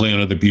when we play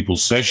on other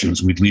people's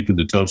sessions. We'd leap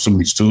into some of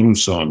these ToTo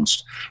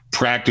songs,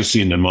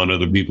 practicing them on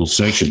other people's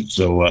sessions.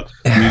 So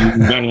we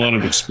got a lot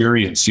of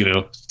experience,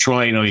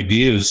 trying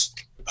ideas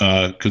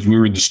because we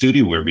were in the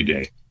studio every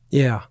day.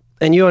 Yeah,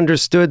 and you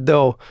understood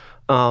though.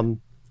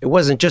 It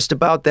wasn't just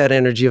about that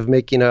energy of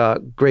making a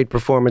great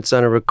performance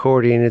on a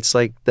recording. It's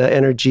like the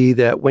energy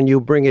that when you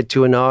bring it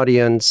to an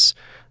audience,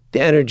 the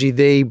energy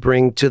they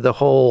bring to the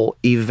whole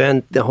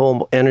event, the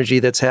whole energy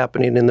that's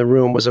happening in the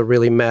room was a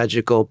really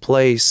magical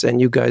place. And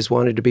you guys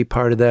wanted to be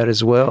part of that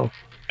as well.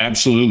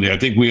 Absolutely. I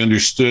think we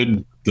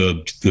understood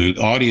the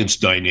audience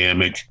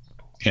dynamic.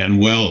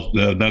 And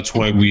that's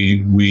why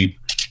we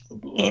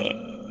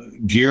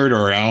geared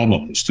our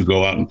albums to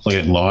go out and play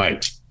it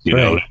live. You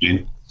know what I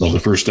mean? Well, the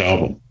first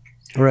album.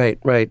 Right.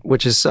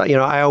 Which is,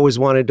 I always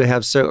wanted to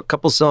have a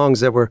couple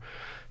songs that were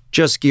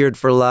just geared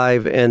for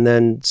live, and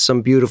then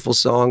some beautiful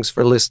songs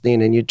for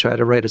listening. And you try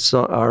to write a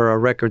song or a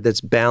record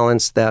that's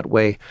balanced that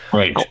way.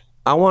 Right.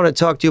 I want to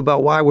talk to you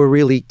about why we're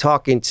really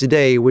talking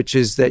today, which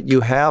is that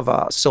you have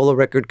a solo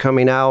record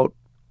coming out,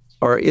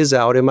 or is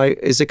out.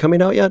 Is it coming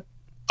out yet?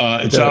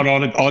 It's out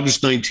on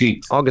August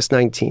 19th. August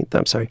 19th,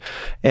 I'm sorry.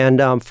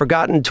 And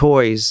Forgotten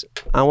Toys.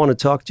 I want to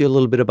talk to you a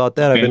little bit about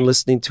that. Okay. I've been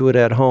listening to it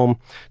at home.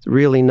 It's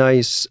really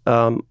nice.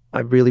 I've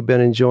really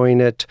been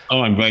enjoying it.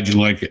 Oh, I'm glad you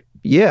like it.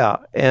 Yeah,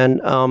 and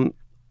a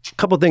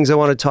couple of things I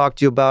want to talk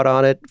to you about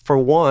on it. For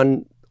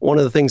one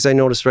of the things I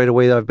noticed right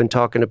away that I've been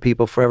talking to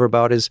people forever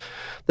about is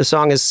the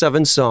song is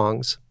 7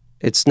 songs.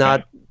 It's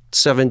not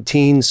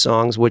 17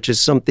 songs, which is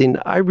something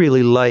I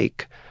really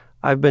like.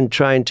 I've been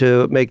trying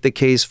to make the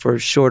case for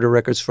shorter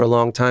records for a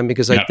long time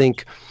because I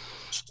think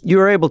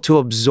you're able to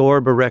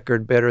absorb a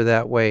record better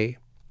that way.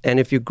 And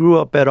if you grew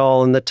up at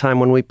all in the time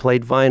when we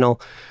played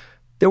vinyl,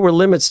 there were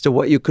limits to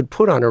what you could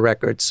put on a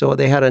record. So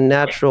they had a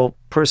natural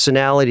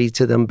personality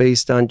to them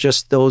based on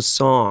just those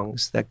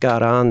songs that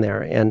got on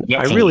there. And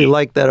I really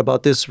like that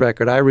about this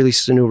record. I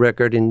released a new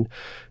record in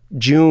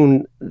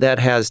June that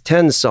has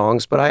 10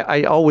 songs, but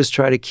I always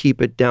try to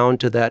keep it down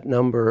to that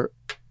number.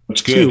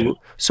 That's good.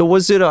 So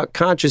was it a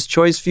conscious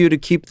choice for you to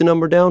keep the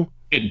number down?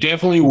 It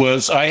definitely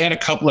was. I had a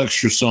couple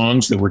extra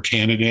songs that were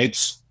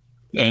candidates.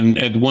 And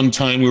at one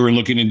time we were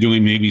looking at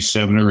doing maybe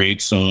 7 or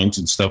 8 songs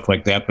and stuff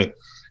like that. But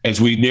as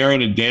we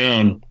narrowed it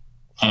down,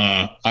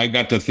 I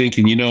got to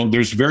thinking,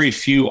 there's very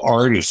few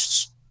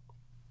artists.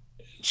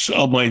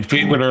 So my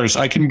favorite artists,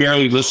 I can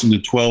barely listen to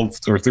 12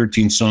 or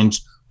 13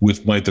 songs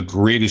with the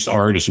greatest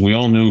artists. And we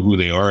all know who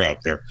they are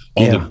out there.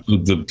 All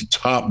the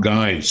top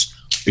guys.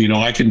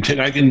 I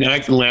can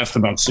last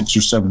about 6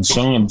 or 7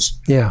 songs.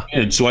 Yeah.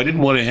 And so I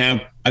didn't want to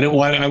have.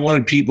 I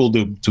wanted people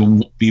to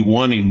be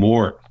wanting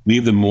more,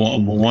 leave them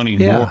wanting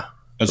more,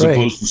 as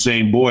opposed to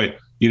saying, boy,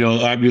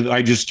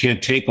 I just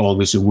can't take all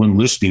this in one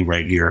listening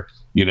right here.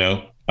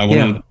 I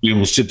want to be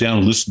able to sit down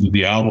and listen to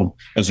the album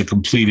as a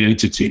complete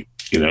entity.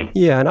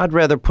 Yeah, and I'd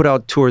rather put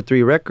out 2 or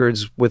 3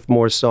 records with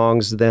more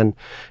songs and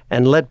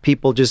let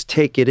people just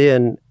take it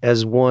in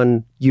as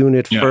one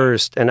unit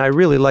first. And I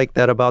really like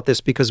that about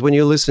this because when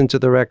you listen to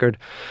the record,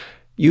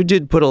 you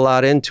did put a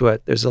lot into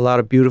it. There's a lot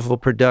of beautiful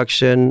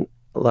production,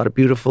 a lot of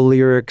beautiful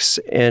lyrics,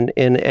 and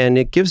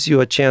it gives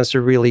you a chance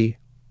to really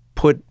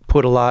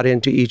put a lot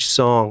into each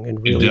song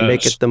and really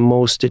make it the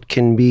most it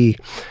can be.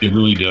 It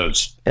really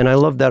does. And I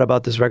love that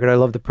about this record. I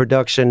love the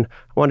production.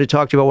 I wanted to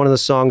talk to you about one of the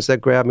songs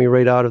that grabbed me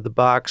right out of the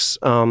box.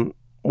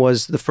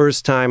 Was the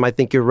first time I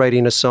think you're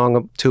writing a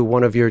song to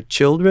one of your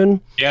children.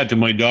 Yeah, to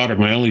my daughter,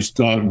 my only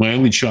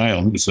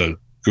child, who's a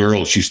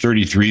girl. She's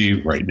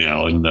 33 right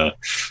now, and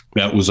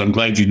I'm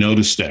glad you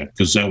noticed that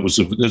because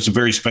that's a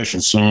very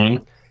special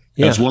song.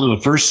 Yeah. That's one of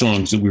the first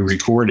songs that we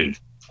recorded.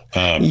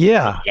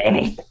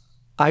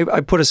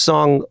 I put a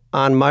song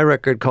on my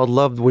record called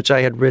Love, which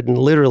I had written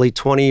literally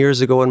 20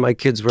 years ago when my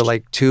kids were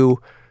like 2.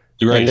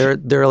 Right.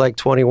 And they're like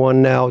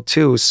 21 now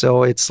too.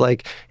 So it's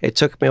like, it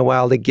took me a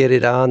while to get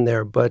it on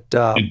there, but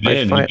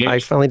I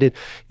finally did.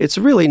 It's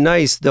really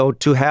nice though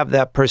to have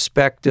that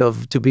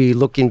perspective, to be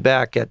looking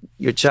back at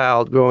your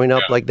child growing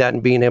up like that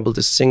and being able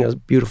to sing a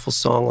beautiful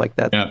song like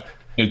that. Yeah.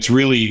 It's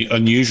really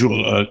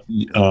unusual.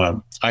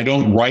 I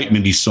don't write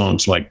many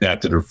songs like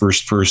that are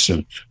first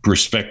person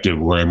perspective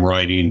where I'm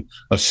writing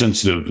a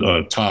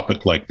sensitive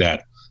topic like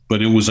that.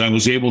 But I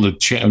was able to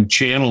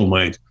channel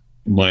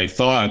my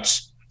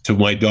thoughts to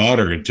my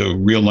daughter and to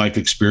real life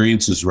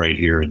experiences right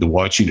here and to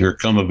watching her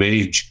come of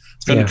age.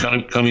 It's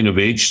kind of coming of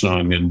age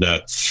song. And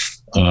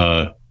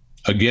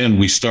again,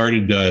 we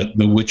started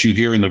what you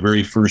hear in the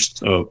very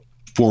first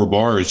 4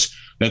 bars.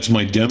 That's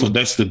my demo.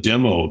 That's the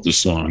demo of the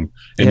song.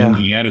 And then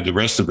we added the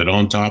rest of it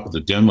on top of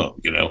the demo,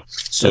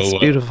 So that's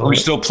beautiful. We're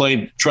still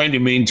trying to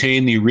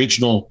maintain the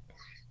original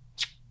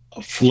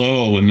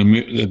flow and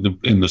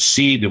the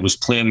seed that was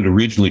planted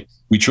originally.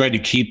 We tried to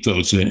keep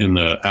those in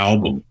the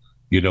album.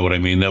 You know what I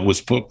mean? That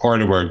was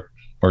part of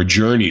our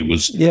journey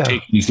was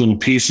taking these little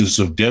pieces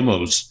of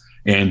demos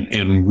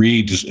and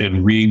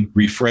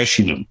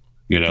refreshing them,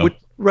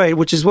 Right,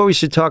 which is what we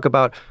should talk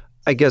about.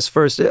 I guess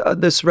first,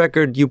 this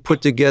record you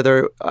put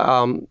together,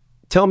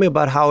 tell me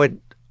about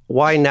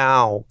why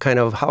now, kind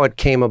of how it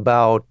came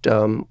about,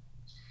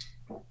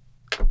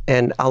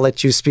 and I'll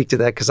let you speak to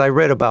that because I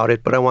read about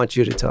it, but I want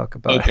you to talk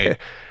about it.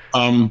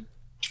 I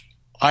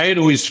had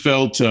always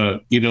felt,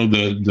 the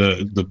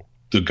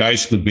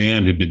guys in the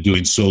band had been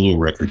doing solo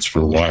records for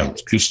a while.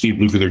 Steve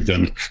Lukather had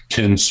done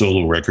 10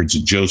 solo records,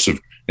 and Joseph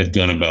had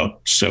done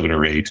about 7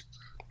 or 8,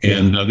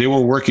 and they were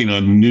working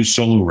on new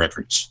solo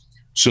records.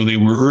 So they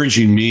were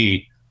urging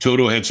me.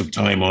 ToTo had some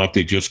time off.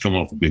 They just come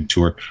off a big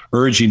tour,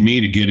 urging me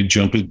to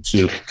jump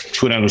into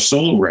put out a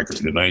solo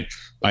record. And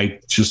I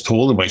just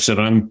told them, I said,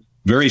 I'm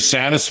very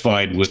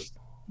satisfied with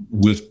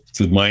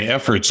my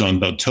efforts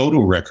on the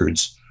ToTo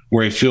records,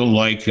 where I feel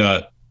like,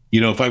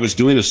 if I was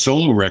doing a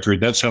solo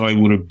record, that's how I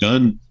would have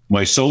done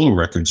my solo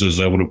records, as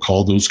I would have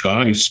called those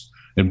guys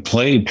and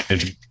played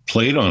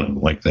on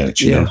them like that.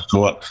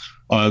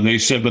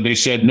 They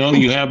said, no,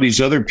 you have these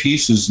other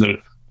pieces that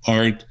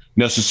aren't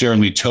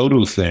necessarily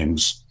ToTo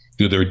things,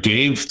 they're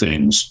Dave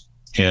things,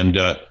 and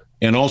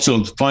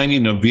also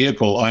finding a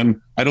vehicle. I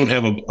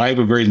have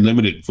a very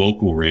limited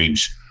vocal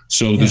range,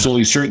 so there's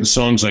only certain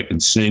songs I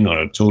can sing on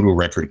a ToTo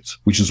record,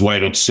 which is why I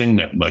don't sing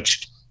that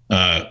much,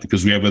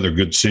 because we have other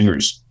good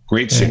singers,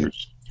 great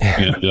singers,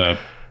 and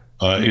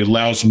it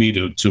allows me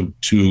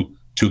to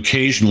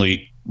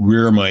occasionally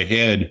rear my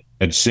head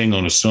and sing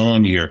on a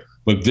song here.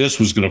 But this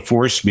was going to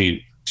force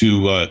me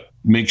to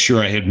make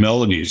sure I had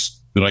melodies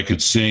that I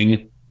could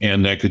sing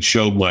and I could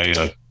show my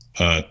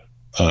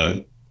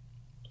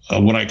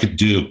what I could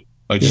do.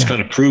 I just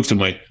kind of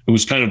it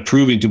was kind of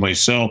proving to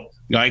myself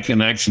I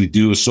can actually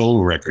do a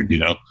solo record. You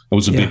know, it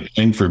was a big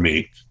thing for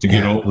me to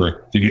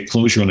get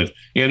closure on it.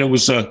 And it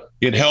was,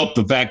 it helped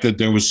the fact that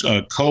there was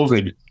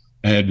COVID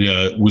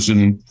was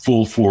in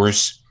full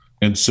force.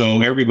 And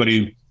so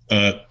everybody,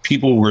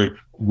 people were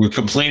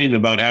complaining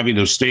about having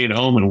to stay at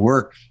home and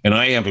work. And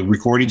I have a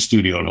recording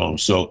studio at home.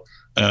 So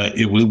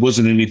it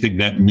wasn't anything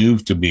that new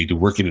to me to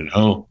working at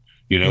home,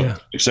 you know,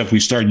 except we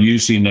started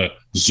using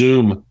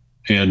Zoom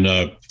and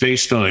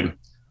FaceTime.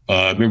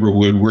 I remember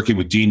we were working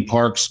with Dean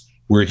Parks,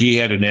 where he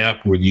had an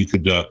app where you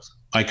could,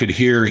 I could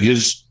hear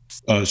his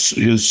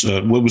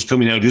what was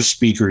coming out his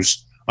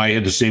speakers. I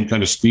had the same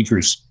kind of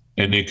speakers,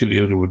 and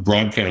it would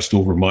broadcast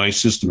over my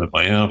system at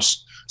my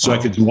house, so I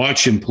could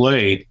watch him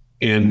play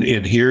and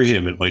hear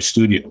him at my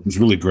studio. It was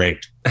really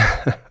great.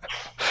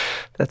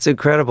 That's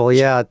incredible.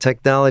 Yeah,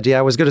 technology.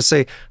 I was going to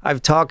say,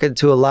 I've talked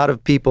to a lot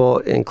of people,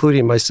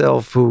 including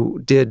myself, who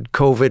did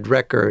COVID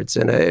records,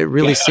 and it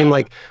really seemed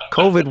like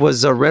COVID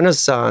was a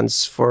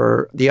renaissance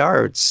for the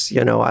arts.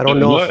 You know, I don't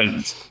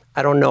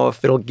know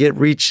if it'll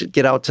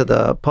get out to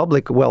the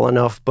public well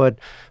enough, but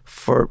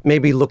for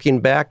maybe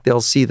looking back,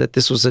 they'll see that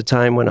this was a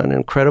time when an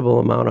incredible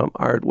amount of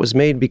art was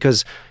made,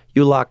 because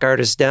you lock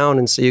artists down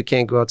and say you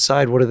can't go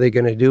outside. What are they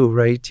going to do,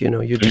 right? You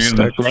know, you just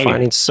start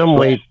finding some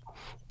way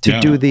to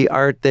do the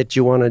art that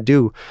you want to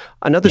do.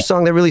 Another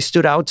song that really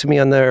stood out to me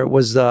on there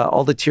was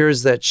All the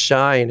Tears That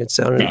Shine. It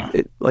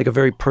sounded like a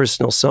very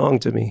personal song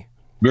to me.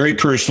 Very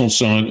personal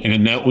song.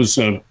 And that was,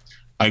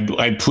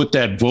 I put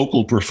that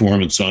vocal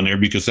performance on there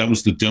because that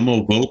was the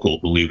demo vocal,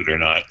 believe it or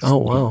not. Oh,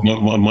 wow.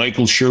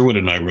 Michael Sherwood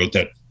and I wrote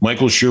that.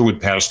 Michael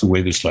Sherwood passed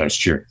away this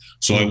last year.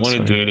 So I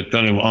wanted to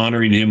kind of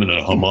honoring him in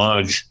a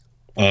homage.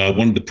 I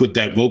wanted to put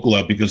that vocal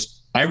out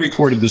because I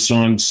recorded the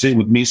song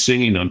with me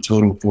singing on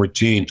ToTo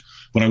 14.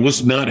 But I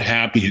was not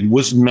happy. It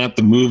was not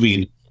the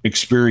moving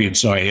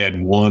experience I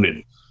had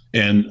wanted.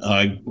 And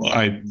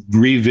I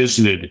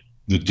revisited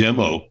the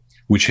demo,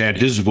 which had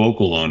his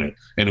vocal on it.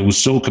 And it was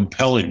so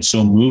compelling,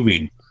 so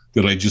moving,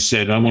 that I just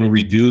said, I want to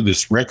redo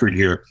this record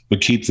here, but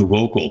keep the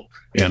vocal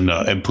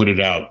and put it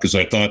out. Because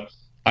I thought,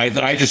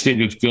 I just think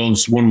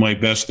it's one of my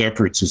best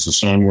efforts as a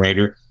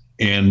songwriter.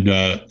 And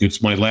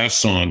it's my last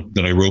song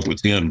that I wrote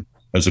with him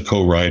as a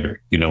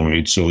co-writer, you know what I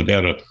mean? So it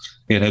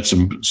had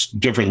some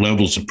different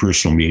levels of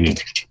personal meaning.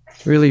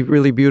 Really,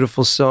 really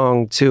beautiful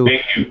song, too.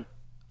 Thank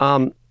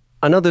you.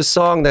 Another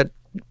song that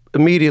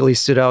immediately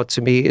stood out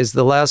to me is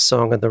the last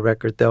song on the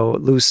record, though,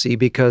 Lucy,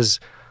 because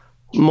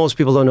most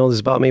people don't know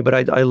this about me,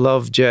 but I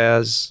love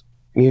jazz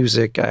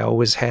music. I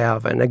always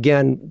have. And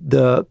again,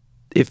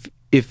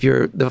 if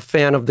you're the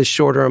fan of the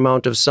shorter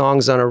amount of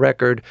songs on a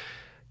record,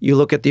 you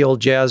look at the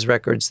old jazz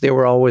records, they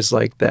were always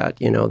like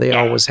that. You know, they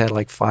always had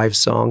like 5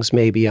 songs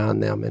maybe on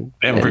them. And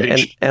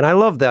I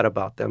love that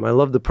about them. I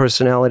love the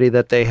personality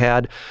that they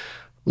had.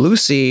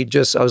 Lucy,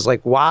 I was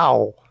like,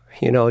 wow,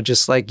 you know,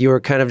 just like you were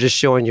kind of just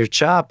showing your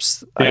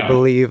chops, I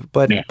believe.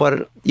 But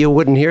you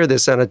wouldn't hear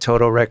this on a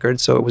ToTo record,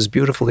 so it was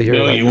beautiful to hear.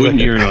 No, you wouldn't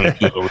hear it on a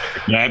ToTo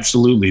record.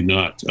 Absolutely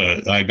not.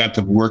 I got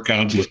to work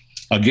out with,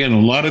 again, a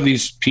lot of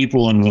these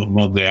people on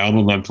the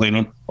album I'm playing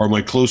on are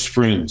my close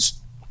friends.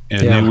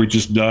 And they were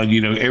just,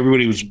 you know,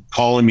 everybody was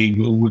calling me,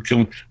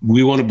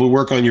 we want to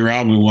work on your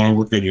album. We want to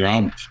work on your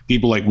album.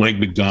 People like Mike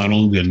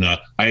McDonald, and I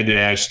had to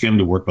ask him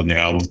to work on the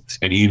album.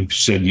 And he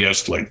said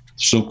yes, like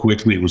so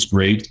quickly. It was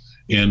great.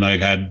 And I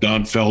had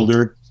Don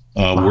Felder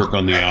work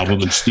on the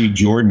album, and Steve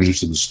Jordan,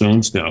 who's in the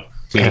Stones now.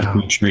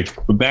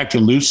 But back to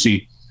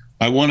Lucy,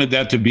 I wanted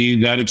that to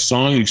be that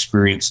song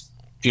experience,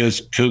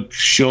 is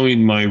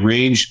showing my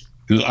range.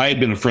 Because I had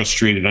been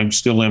I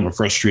still am a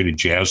frustrated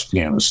jazz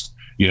pianist.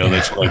 You know,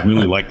 that's what I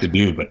really like to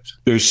do. But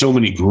there's so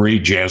many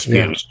great jazz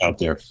pianists out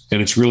there.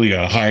 And it's really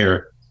a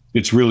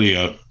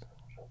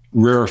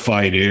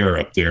rarefied air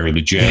up there in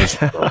the jazz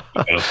world.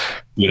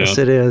 You know? Yes,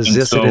 it is. And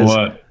yes, it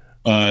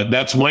is.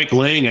 That's Mike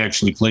Lang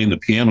actually playing the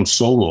piano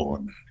solo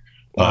on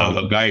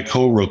that. A guy I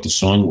co-wrote the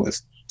song with.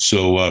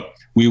 So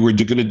we were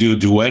going to do a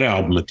duet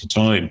album at the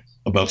time,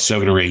 about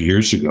 7 or 8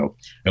 years ago.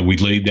 And we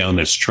laid down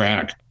this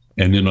track.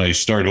 And then I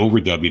started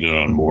overdubbing it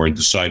on more and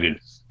decided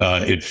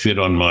it fit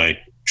on my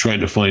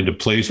trying to find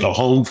a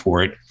home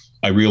for it.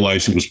 I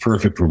realized it was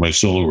perfect for my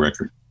solo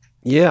record.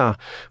 Yeah.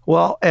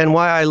 Well, and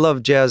why I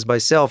love jazz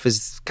myself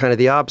is kind of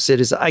the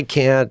opposite, is I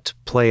can't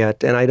play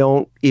it, and I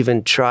don't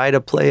even try to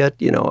play it,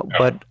 you know,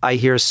 but I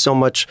hear so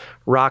much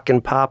rock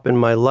and pop in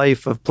my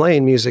life of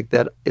playing music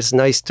that it's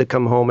nice to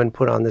come home and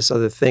put on this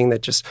other thing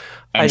that just,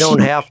 I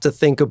don't have to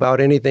think about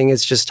anything.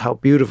 It's just how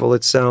beautiful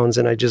it sounds,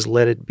 and I just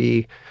let it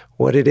be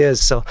what it is.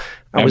 So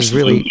I was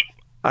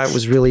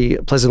really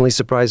pleasantly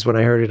surprised when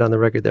I heard it on the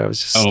record there. I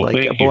was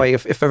just boy,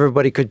 if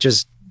everybody could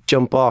just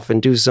jump off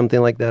and do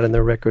something like that in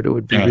their record, it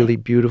would be really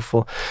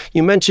beautiful.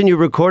 You mentioned you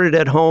recorded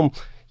at home.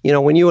 You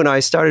know, when you and I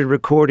started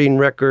recording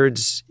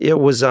records, it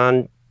was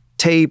on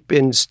tape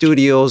in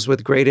studios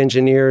with great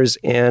engineers,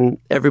 and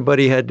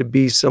everybody had to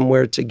be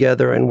somewhere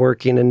together and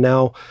working. And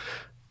now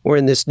we're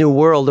in this new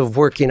world of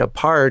working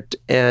apart.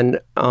 And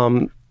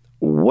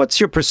what's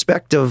your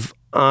perspective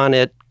on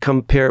it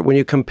when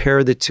you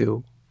compare the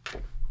two?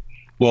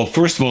 Well,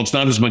 first of all, it's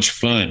not as much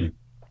fun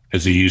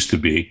as it used to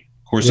be.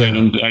 Of course, I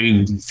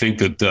didn't think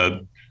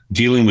that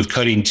dealing with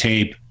cutting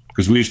tape,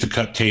 because we used to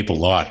cut tape a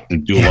lot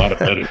and do a lot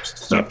of edits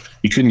stuff.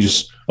 You couldn't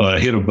just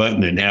hit a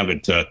button and have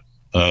it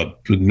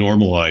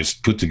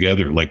normalized, put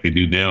together like they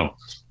do now.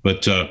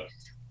 But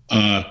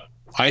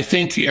I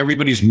think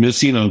everybody's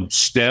missing a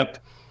step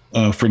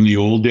from the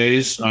old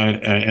days.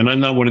 And I'm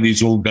not one of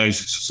these old guys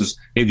that says,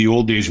 hey, the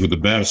old days were the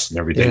best and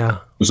everything. Yeah.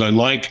 Because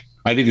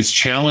I think it's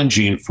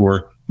challenging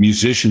for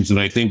musicians, and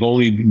I think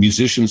only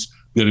musicians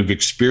that have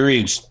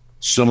experienced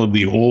some of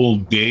the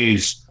old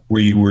days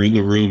where you were in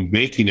the room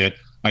making it,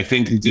 I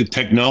think the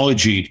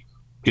technology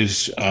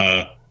is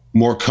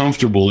more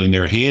comfortable in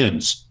their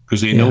hands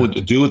because they know what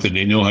to do with it.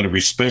 They know how to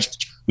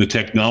respect the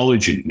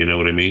technology. You know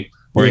what I mean?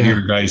 Where I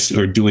hear guys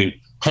are doing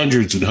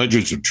hundreds and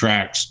hundreds of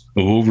tracks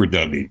of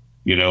overdubbing.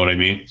 You know what I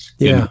mean?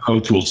 Yeah. In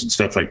Pro Tools and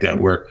stuff like that,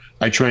 where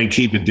I try and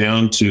keep it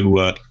down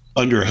to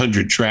under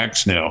 100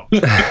 tracks now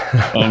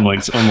on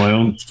my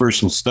own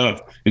personal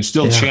stuff. It's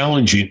still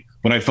challenging,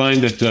 but I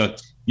find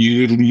that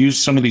you use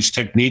some of these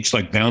techniques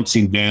like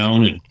bouncing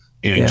down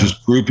and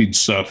just grouping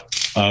stuff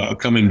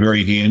come in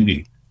very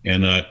handy.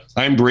 And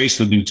I embrace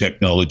the new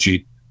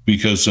technology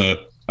because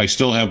I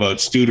still have a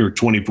Stewart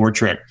 24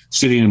 track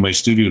sitting in my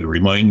studio to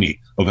remind me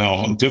of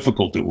how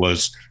difficult it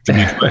was to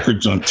make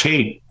records on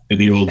tape in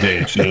the old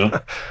days, you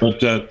know. But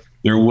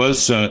there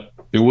was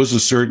a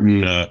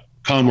certain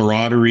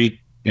camaraderie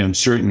and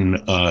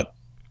certain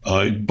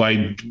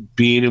by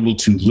being able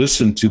to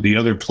listen to the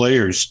other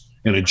players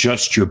and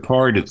adjust your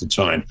part at the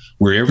time,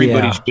 where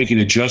everybody's making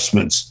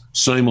adjustments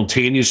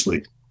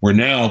simultaneously. Where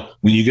now,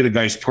 when you get a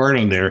guy's part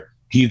on there,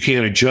 he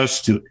can't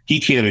adjust.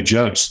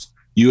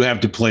 You have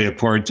to play a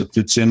part that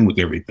fits in with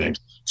everything.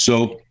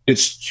 So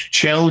it's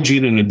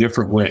challenging in a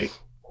different way.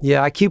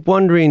 Yeah, I keep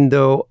wondering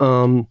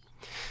though,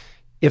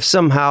 if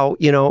somehow,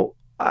 you know,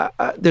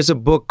 there's a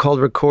book called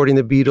Recording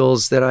the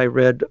Beatles that I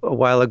read a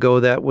while ago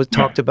that was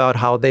talked about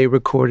how they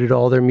recorded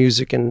all their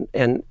music and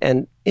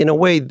in a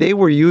way they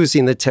were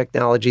using the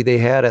technology they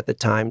had at the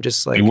time,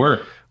 just like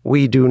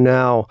we do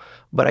now.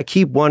 But I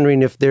keep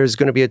wondering if there's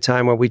going to be a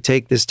time where we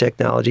take this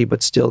technology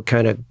but still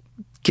kind of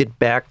get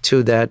back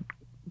to that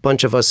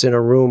bunch of us in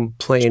a room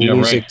playing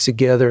music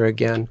together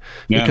again.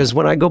 Because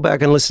when I go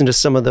back and listen to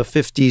some of the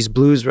 50s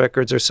blues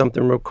records or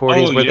something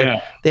recordings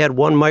where they had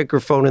one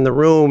microphone in the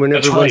room and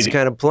everyone's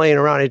kind of playing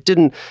around.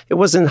 It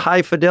wasn't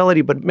high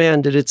fidelity, but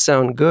man, did it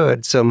sound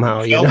good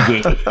somehow.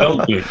 It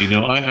felt good. You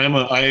know,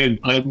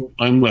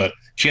 I'm a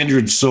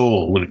kindred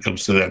soul when it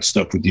comes to that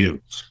stuff with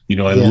you. You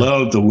know, I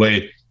love the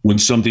way when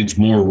something's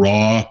more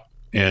raw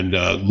and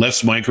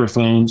less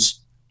microphones,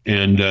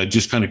 and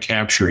just kind of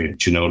capturing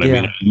it, you know what I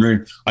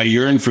mean? I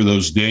yearn for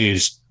those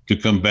days to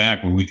come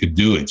back when we could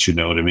do it, you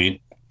know what I mean?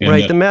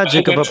 And, the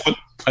magic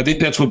I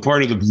think that's what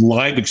part of the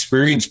live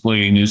experience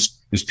playing is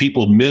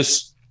people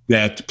miss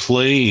that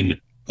playing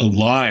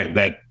live,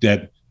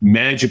 that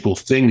magical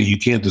thing that you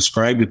can't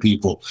describe to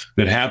people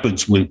that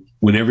happens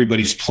when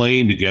everybody's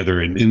playing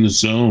together and in the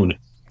zone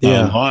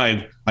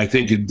live. I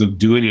think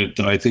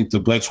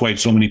that's why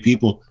so many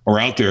people are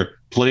out there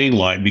playing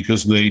live,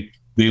 because they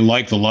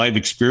like the live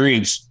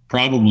experience,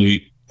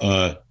 probably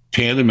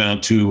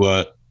tantamount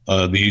to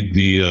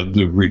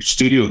the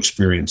studio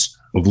experience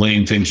of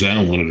laying things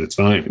down one at a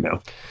time, you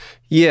know?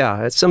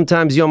 Yeah,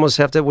 sometimes you almost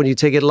have to, when you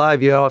take it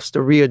live, you have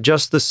to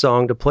readjust the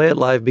song to play it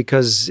live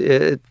because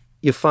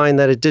you find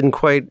that it didn't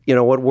quite, you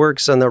know, what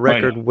works on the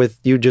record with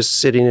you just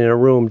sitting in a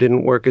room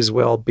didn't work as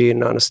well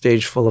being on a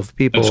stage full of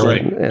people. That's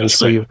right. And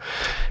so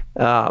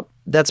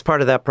that's part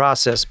of that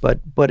process,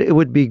 but it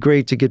would be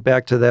great to get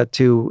back to that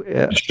too.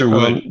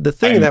 The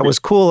thing that was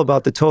cool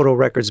about the ToTo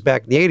records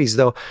back in the 80s,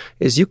 though,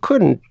 is you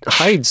couldn't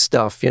hide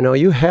stuff. You know,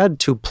 you had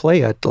to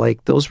play it.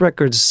 Like those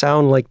records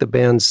sound like the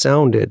band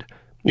sounded.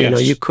 You know,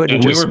 you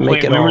couldn't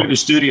make it all. We were in the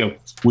studio.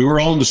 We were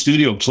all in the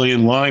studio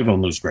playing live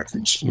on those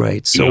records.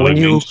 Right.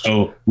 So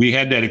so we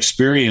had that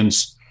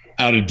experience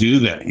how to do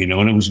that. You know,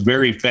 and it was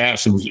very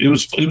fast. It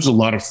was a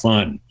lot of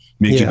fun.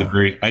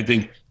 I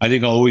think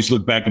I'll always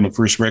look back on the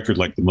first record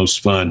like the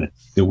most fun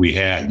that we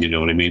had. You know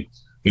what I mean?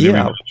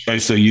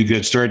 So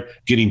you start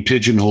getting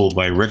pigeonholed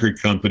by a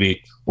record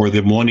company or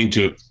them wanting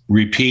to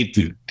repeat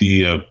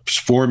the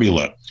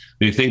formula.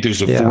 They think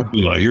there's a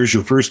formula. Here's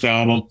your first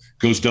album,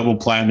 goes double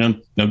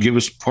platinum. Now give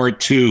us part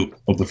 2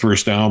 of the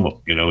first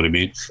album. You know what I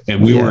mean?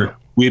 And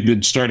we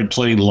had started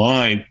playing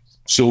live,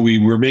 so we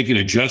were making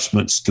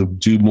adjustments to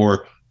do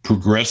more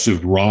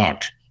progressive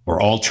rock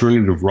or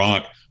alternative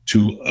rock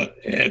to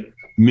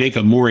make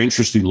a more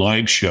interesting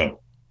live show,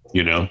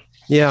 you know?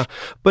 Yeah.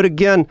 But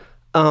again,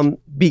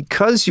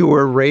 because you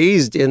were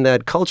raised in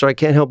that culture, I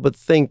can't help but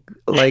think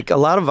like a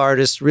lot of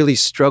artists really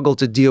struggle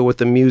to deal with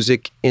the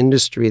music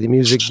industry, the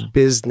music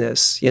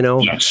business, you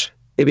know,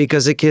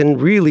 because it can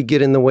really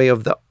get in the way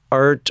of the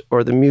art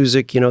or the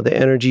music, you know, the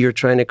energy you're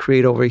trying to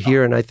create over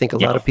here. And I think a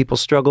lot of people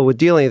struggle with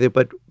dealing with it,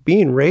 but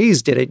being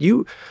raised in it,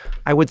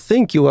 I would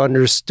think you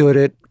understood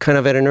it kind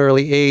of at an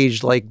early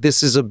age, like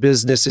this is a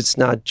business. It's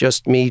not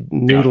just me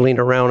noodling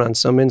around on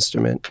some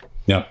instrument.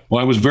 Yeah.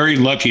 Well, I was very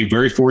lucky,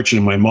 very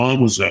fortunate. My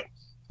mom was a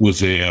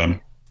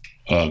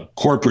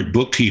corporate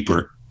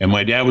bookkeeper, and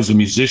my dad was a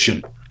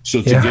musician.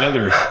 So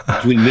together,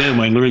 between them,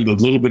 I learned a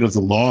little bit of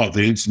the law,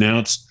 the ins and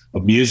outs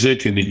of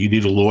music, and that you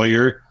need a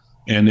lawyer,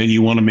 and then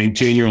you want to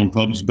maintain your own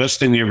publishing. The best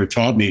thing they ever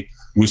taught me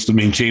was to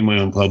maintain my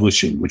own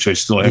publishing, which I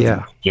still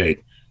have today.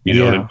 You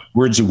know,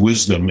 words of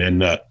wisdom,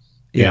 and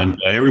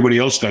everybody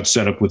else got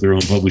set up with their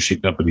own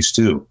publishing companies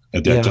too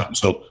at that time.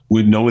 So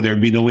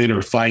there'd be no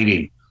inner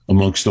fighting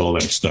amongst all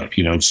that stuff,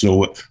 you know.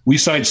 So we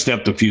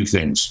sidestepped a few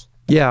things.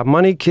 Yeah,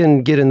 money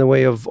can get in the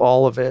way of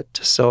all of it.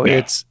 So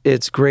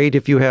it's great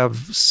if you have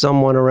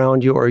someone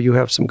around you, or you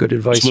have some good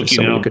advice, or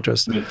someone you could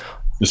trust.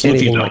 It's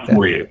looking out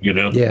for you, you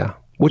know? Yeah,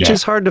 which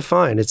is hard to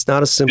find. It's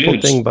not a simple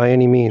thing by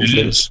any means.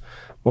 It is.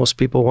 Most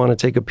people want to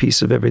take a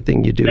piece of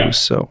everything you do. Yeah.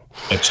 So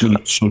that's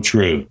so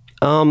true.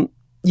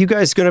 You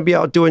guys going to be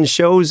out doing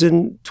shows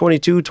in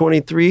 22,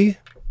 23?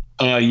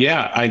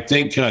 Yeah, I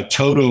think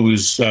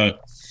ToTo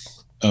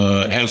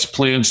has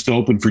plans to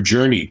open for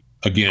Journey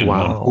again.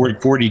 Wow.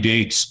 40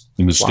 dates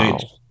in the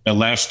States. That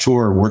last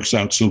tour works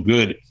out so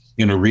good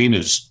in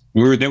arenas.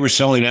 They were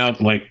selling out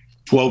like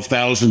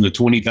 12,000 to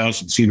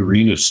 20,000 seat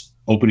arenas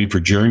opening for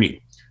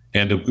Journey.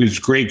 And it was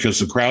great because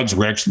the crowds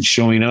were actually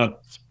showing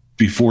up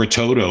before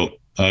ToTo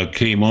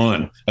came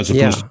on, as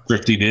opposed to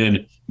drifting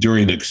in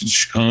during the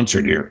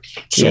concert here.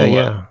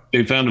 So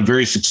they found it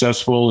very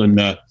successful, and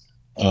they're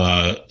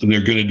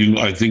going to do,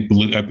 I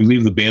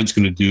believe the band's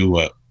going to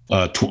do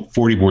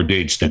 40 more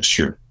dates next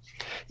year.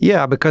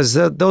 Yeah, because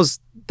those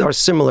are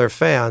similar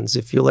fans.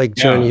 If you like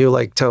Joan, you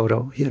like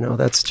ToTo. You know,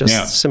 that's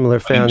just similar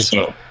fans.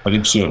 I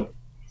think so.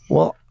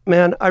 Well,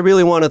 man, I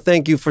really want to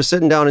thank you for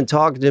sitting down and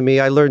talking to me.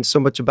 I learned so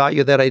much about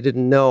you that I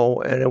didn't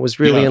know, and it was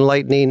really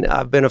enlightening.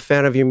 I've been a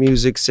fan of your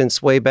music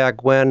since way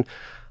back when.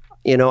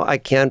 You know, I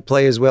can't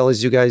play as well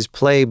as you guys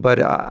play,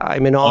 but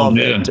I'm in awe of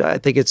it. I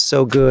think it's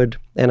so good,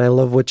 and I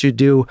love what you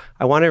do.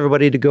 I want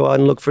everybody to go out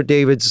and look for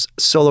David's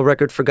solo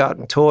record,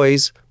 Forgotten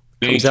Toys.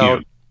 Comes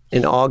out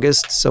in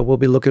August, so we'll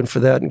be looking for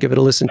that and give it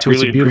a listen to.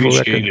 It's a beautiful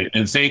record. It.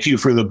 And thank you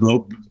for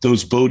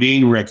those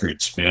BoDeans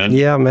records, man.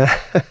 Yeah, man.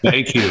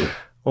 Thank you.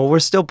 Well, we're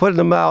still putting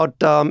them out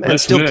and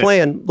still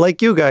playing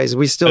like you guys.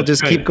 We still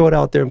keep going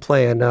out there and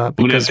playing.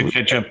 Because I'm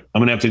going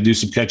to have to do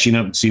some catching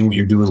up and seeing what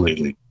you're doing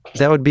lately.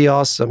 That would be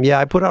awesome. Yeah,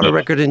 I put out a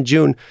record in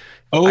June.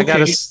 Oh, okay. I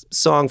got a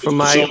song from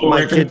my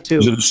kid too.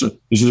 Is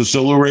it a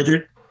solo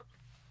record?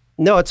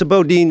 No, it's a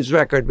BoDeans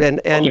record.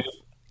 And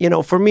you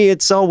know, for me,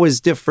 it's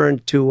always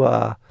different to...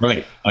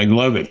 right. I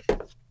love it.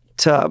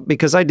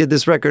 Because I did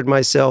this record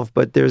myself,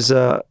 but there's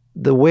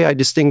the way I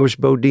distinguish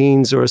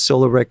BoDeans or a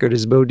solo record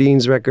is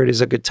BoDeans record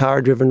is a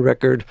guitar-driven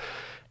record,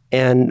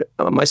 and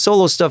my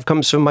solo stuff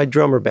comes from my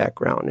drummer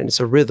background, and it's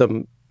a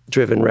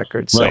rhythm-driven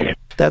record. So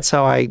that's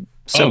how I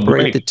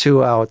separate the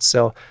two out.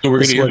 So we're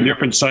going to hear a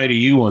different side of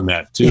you on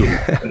that too.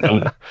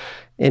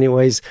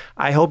 Anyways,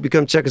 I hope you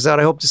come check us out.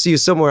 I hope to see you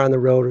somewhere on the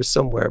road or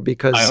somewhere,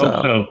 because I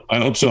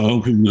hope so. I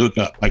hope we can hook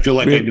up. I feel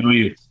like I know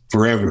you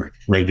forever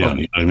right now.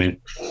 You know what I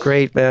mean?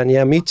 Great, man.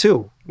 Yeah, me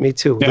too. Yeah,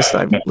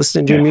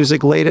 listening to your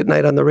music late at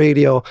night on the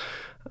radio.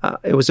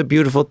 It was a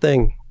beautiful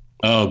thing.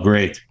 Oh,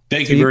 great.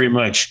 Thank you very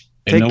much.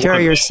 Take care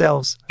of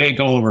yourselves. Thank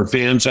all of our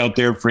fans out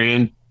there,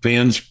 fans,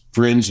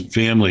 friends, and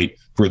family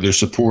for their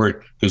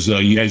support. Because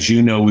as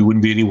you know, we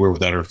wouldn't be anywhere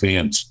without our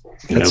fans.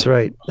 That's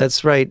right.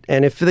 That's right.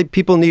 And if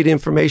people need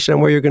information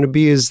on where you're going to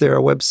be, is there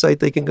a website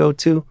they can go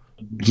to?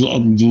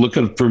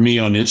 Look for me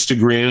on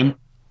Instagram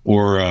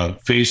or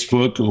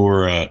Facebook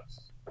or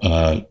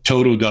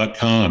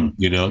ToTo.com,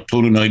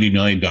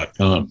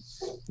 ToTo99.com.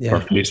 Yeah.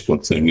 Our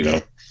Facebook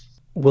thing,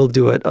 We'll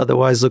do it.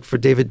 Otherwise, look for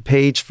David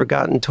Paich,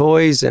 Forgotten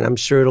Toys, and I'm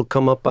sure it'll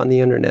come up on the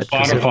internet.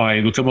 Spotify.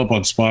 It'll come up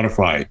on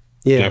Spotify.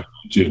 Yeah.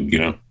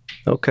 Too,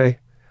 Okay.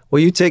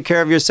 Well, you take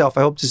care of yourself.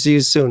 I hope to see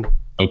you soon.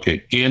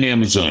 Okay. And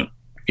Amazon.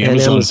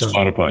 Amazon and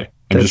Spotify.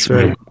 That's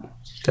right.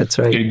 That's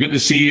right. Okay, good to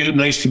see you.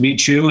 Nice to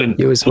meet you. And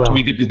you as well.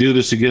 We get to do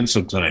this again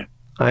sometime.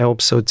 I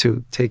hope so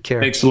too. Take care.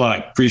 Thanks a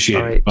lot.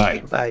 Appreciate it. Bye.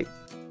 Bye.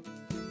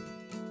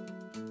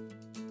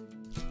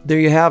 There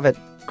you have it.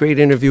 Great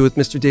interview with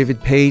Mr. David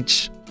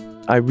Paich.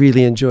 I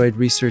really enjoyed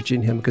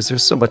researching him because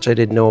there's so much I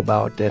didn't know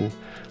about, and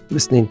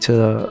listening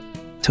to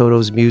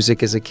ToTo's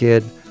music as a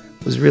kid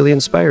was really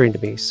inspiring to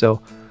me.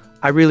 So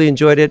I really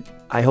enjoyed it.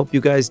 I hope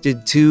you guys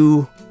did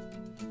too.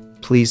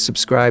 Please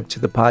subscribe to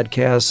the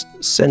podcast.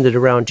 Send it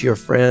around to your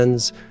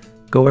friends.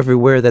 Go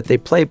everywhere that they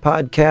play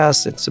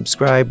podcasts and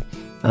subscribe,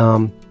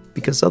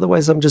 because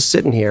otherwise I'm just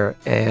sitting here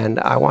and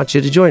I want you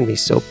to join me.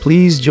 So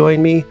please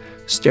join me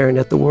staring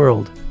at the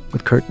world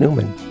with Kurt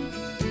Newman.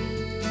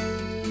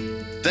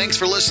 Thanks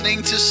for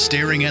listening to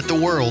Staring at the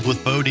World with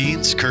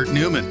BoDeans, Kurt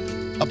Newman,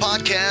 a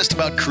podcast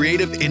about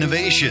creative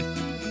innovation.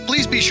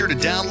 Please be sure to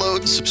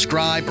download,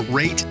 subscribe,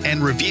 rate,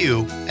 and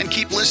review, and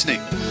keep listening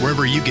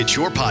wherever you get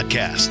your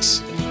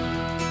podcasts.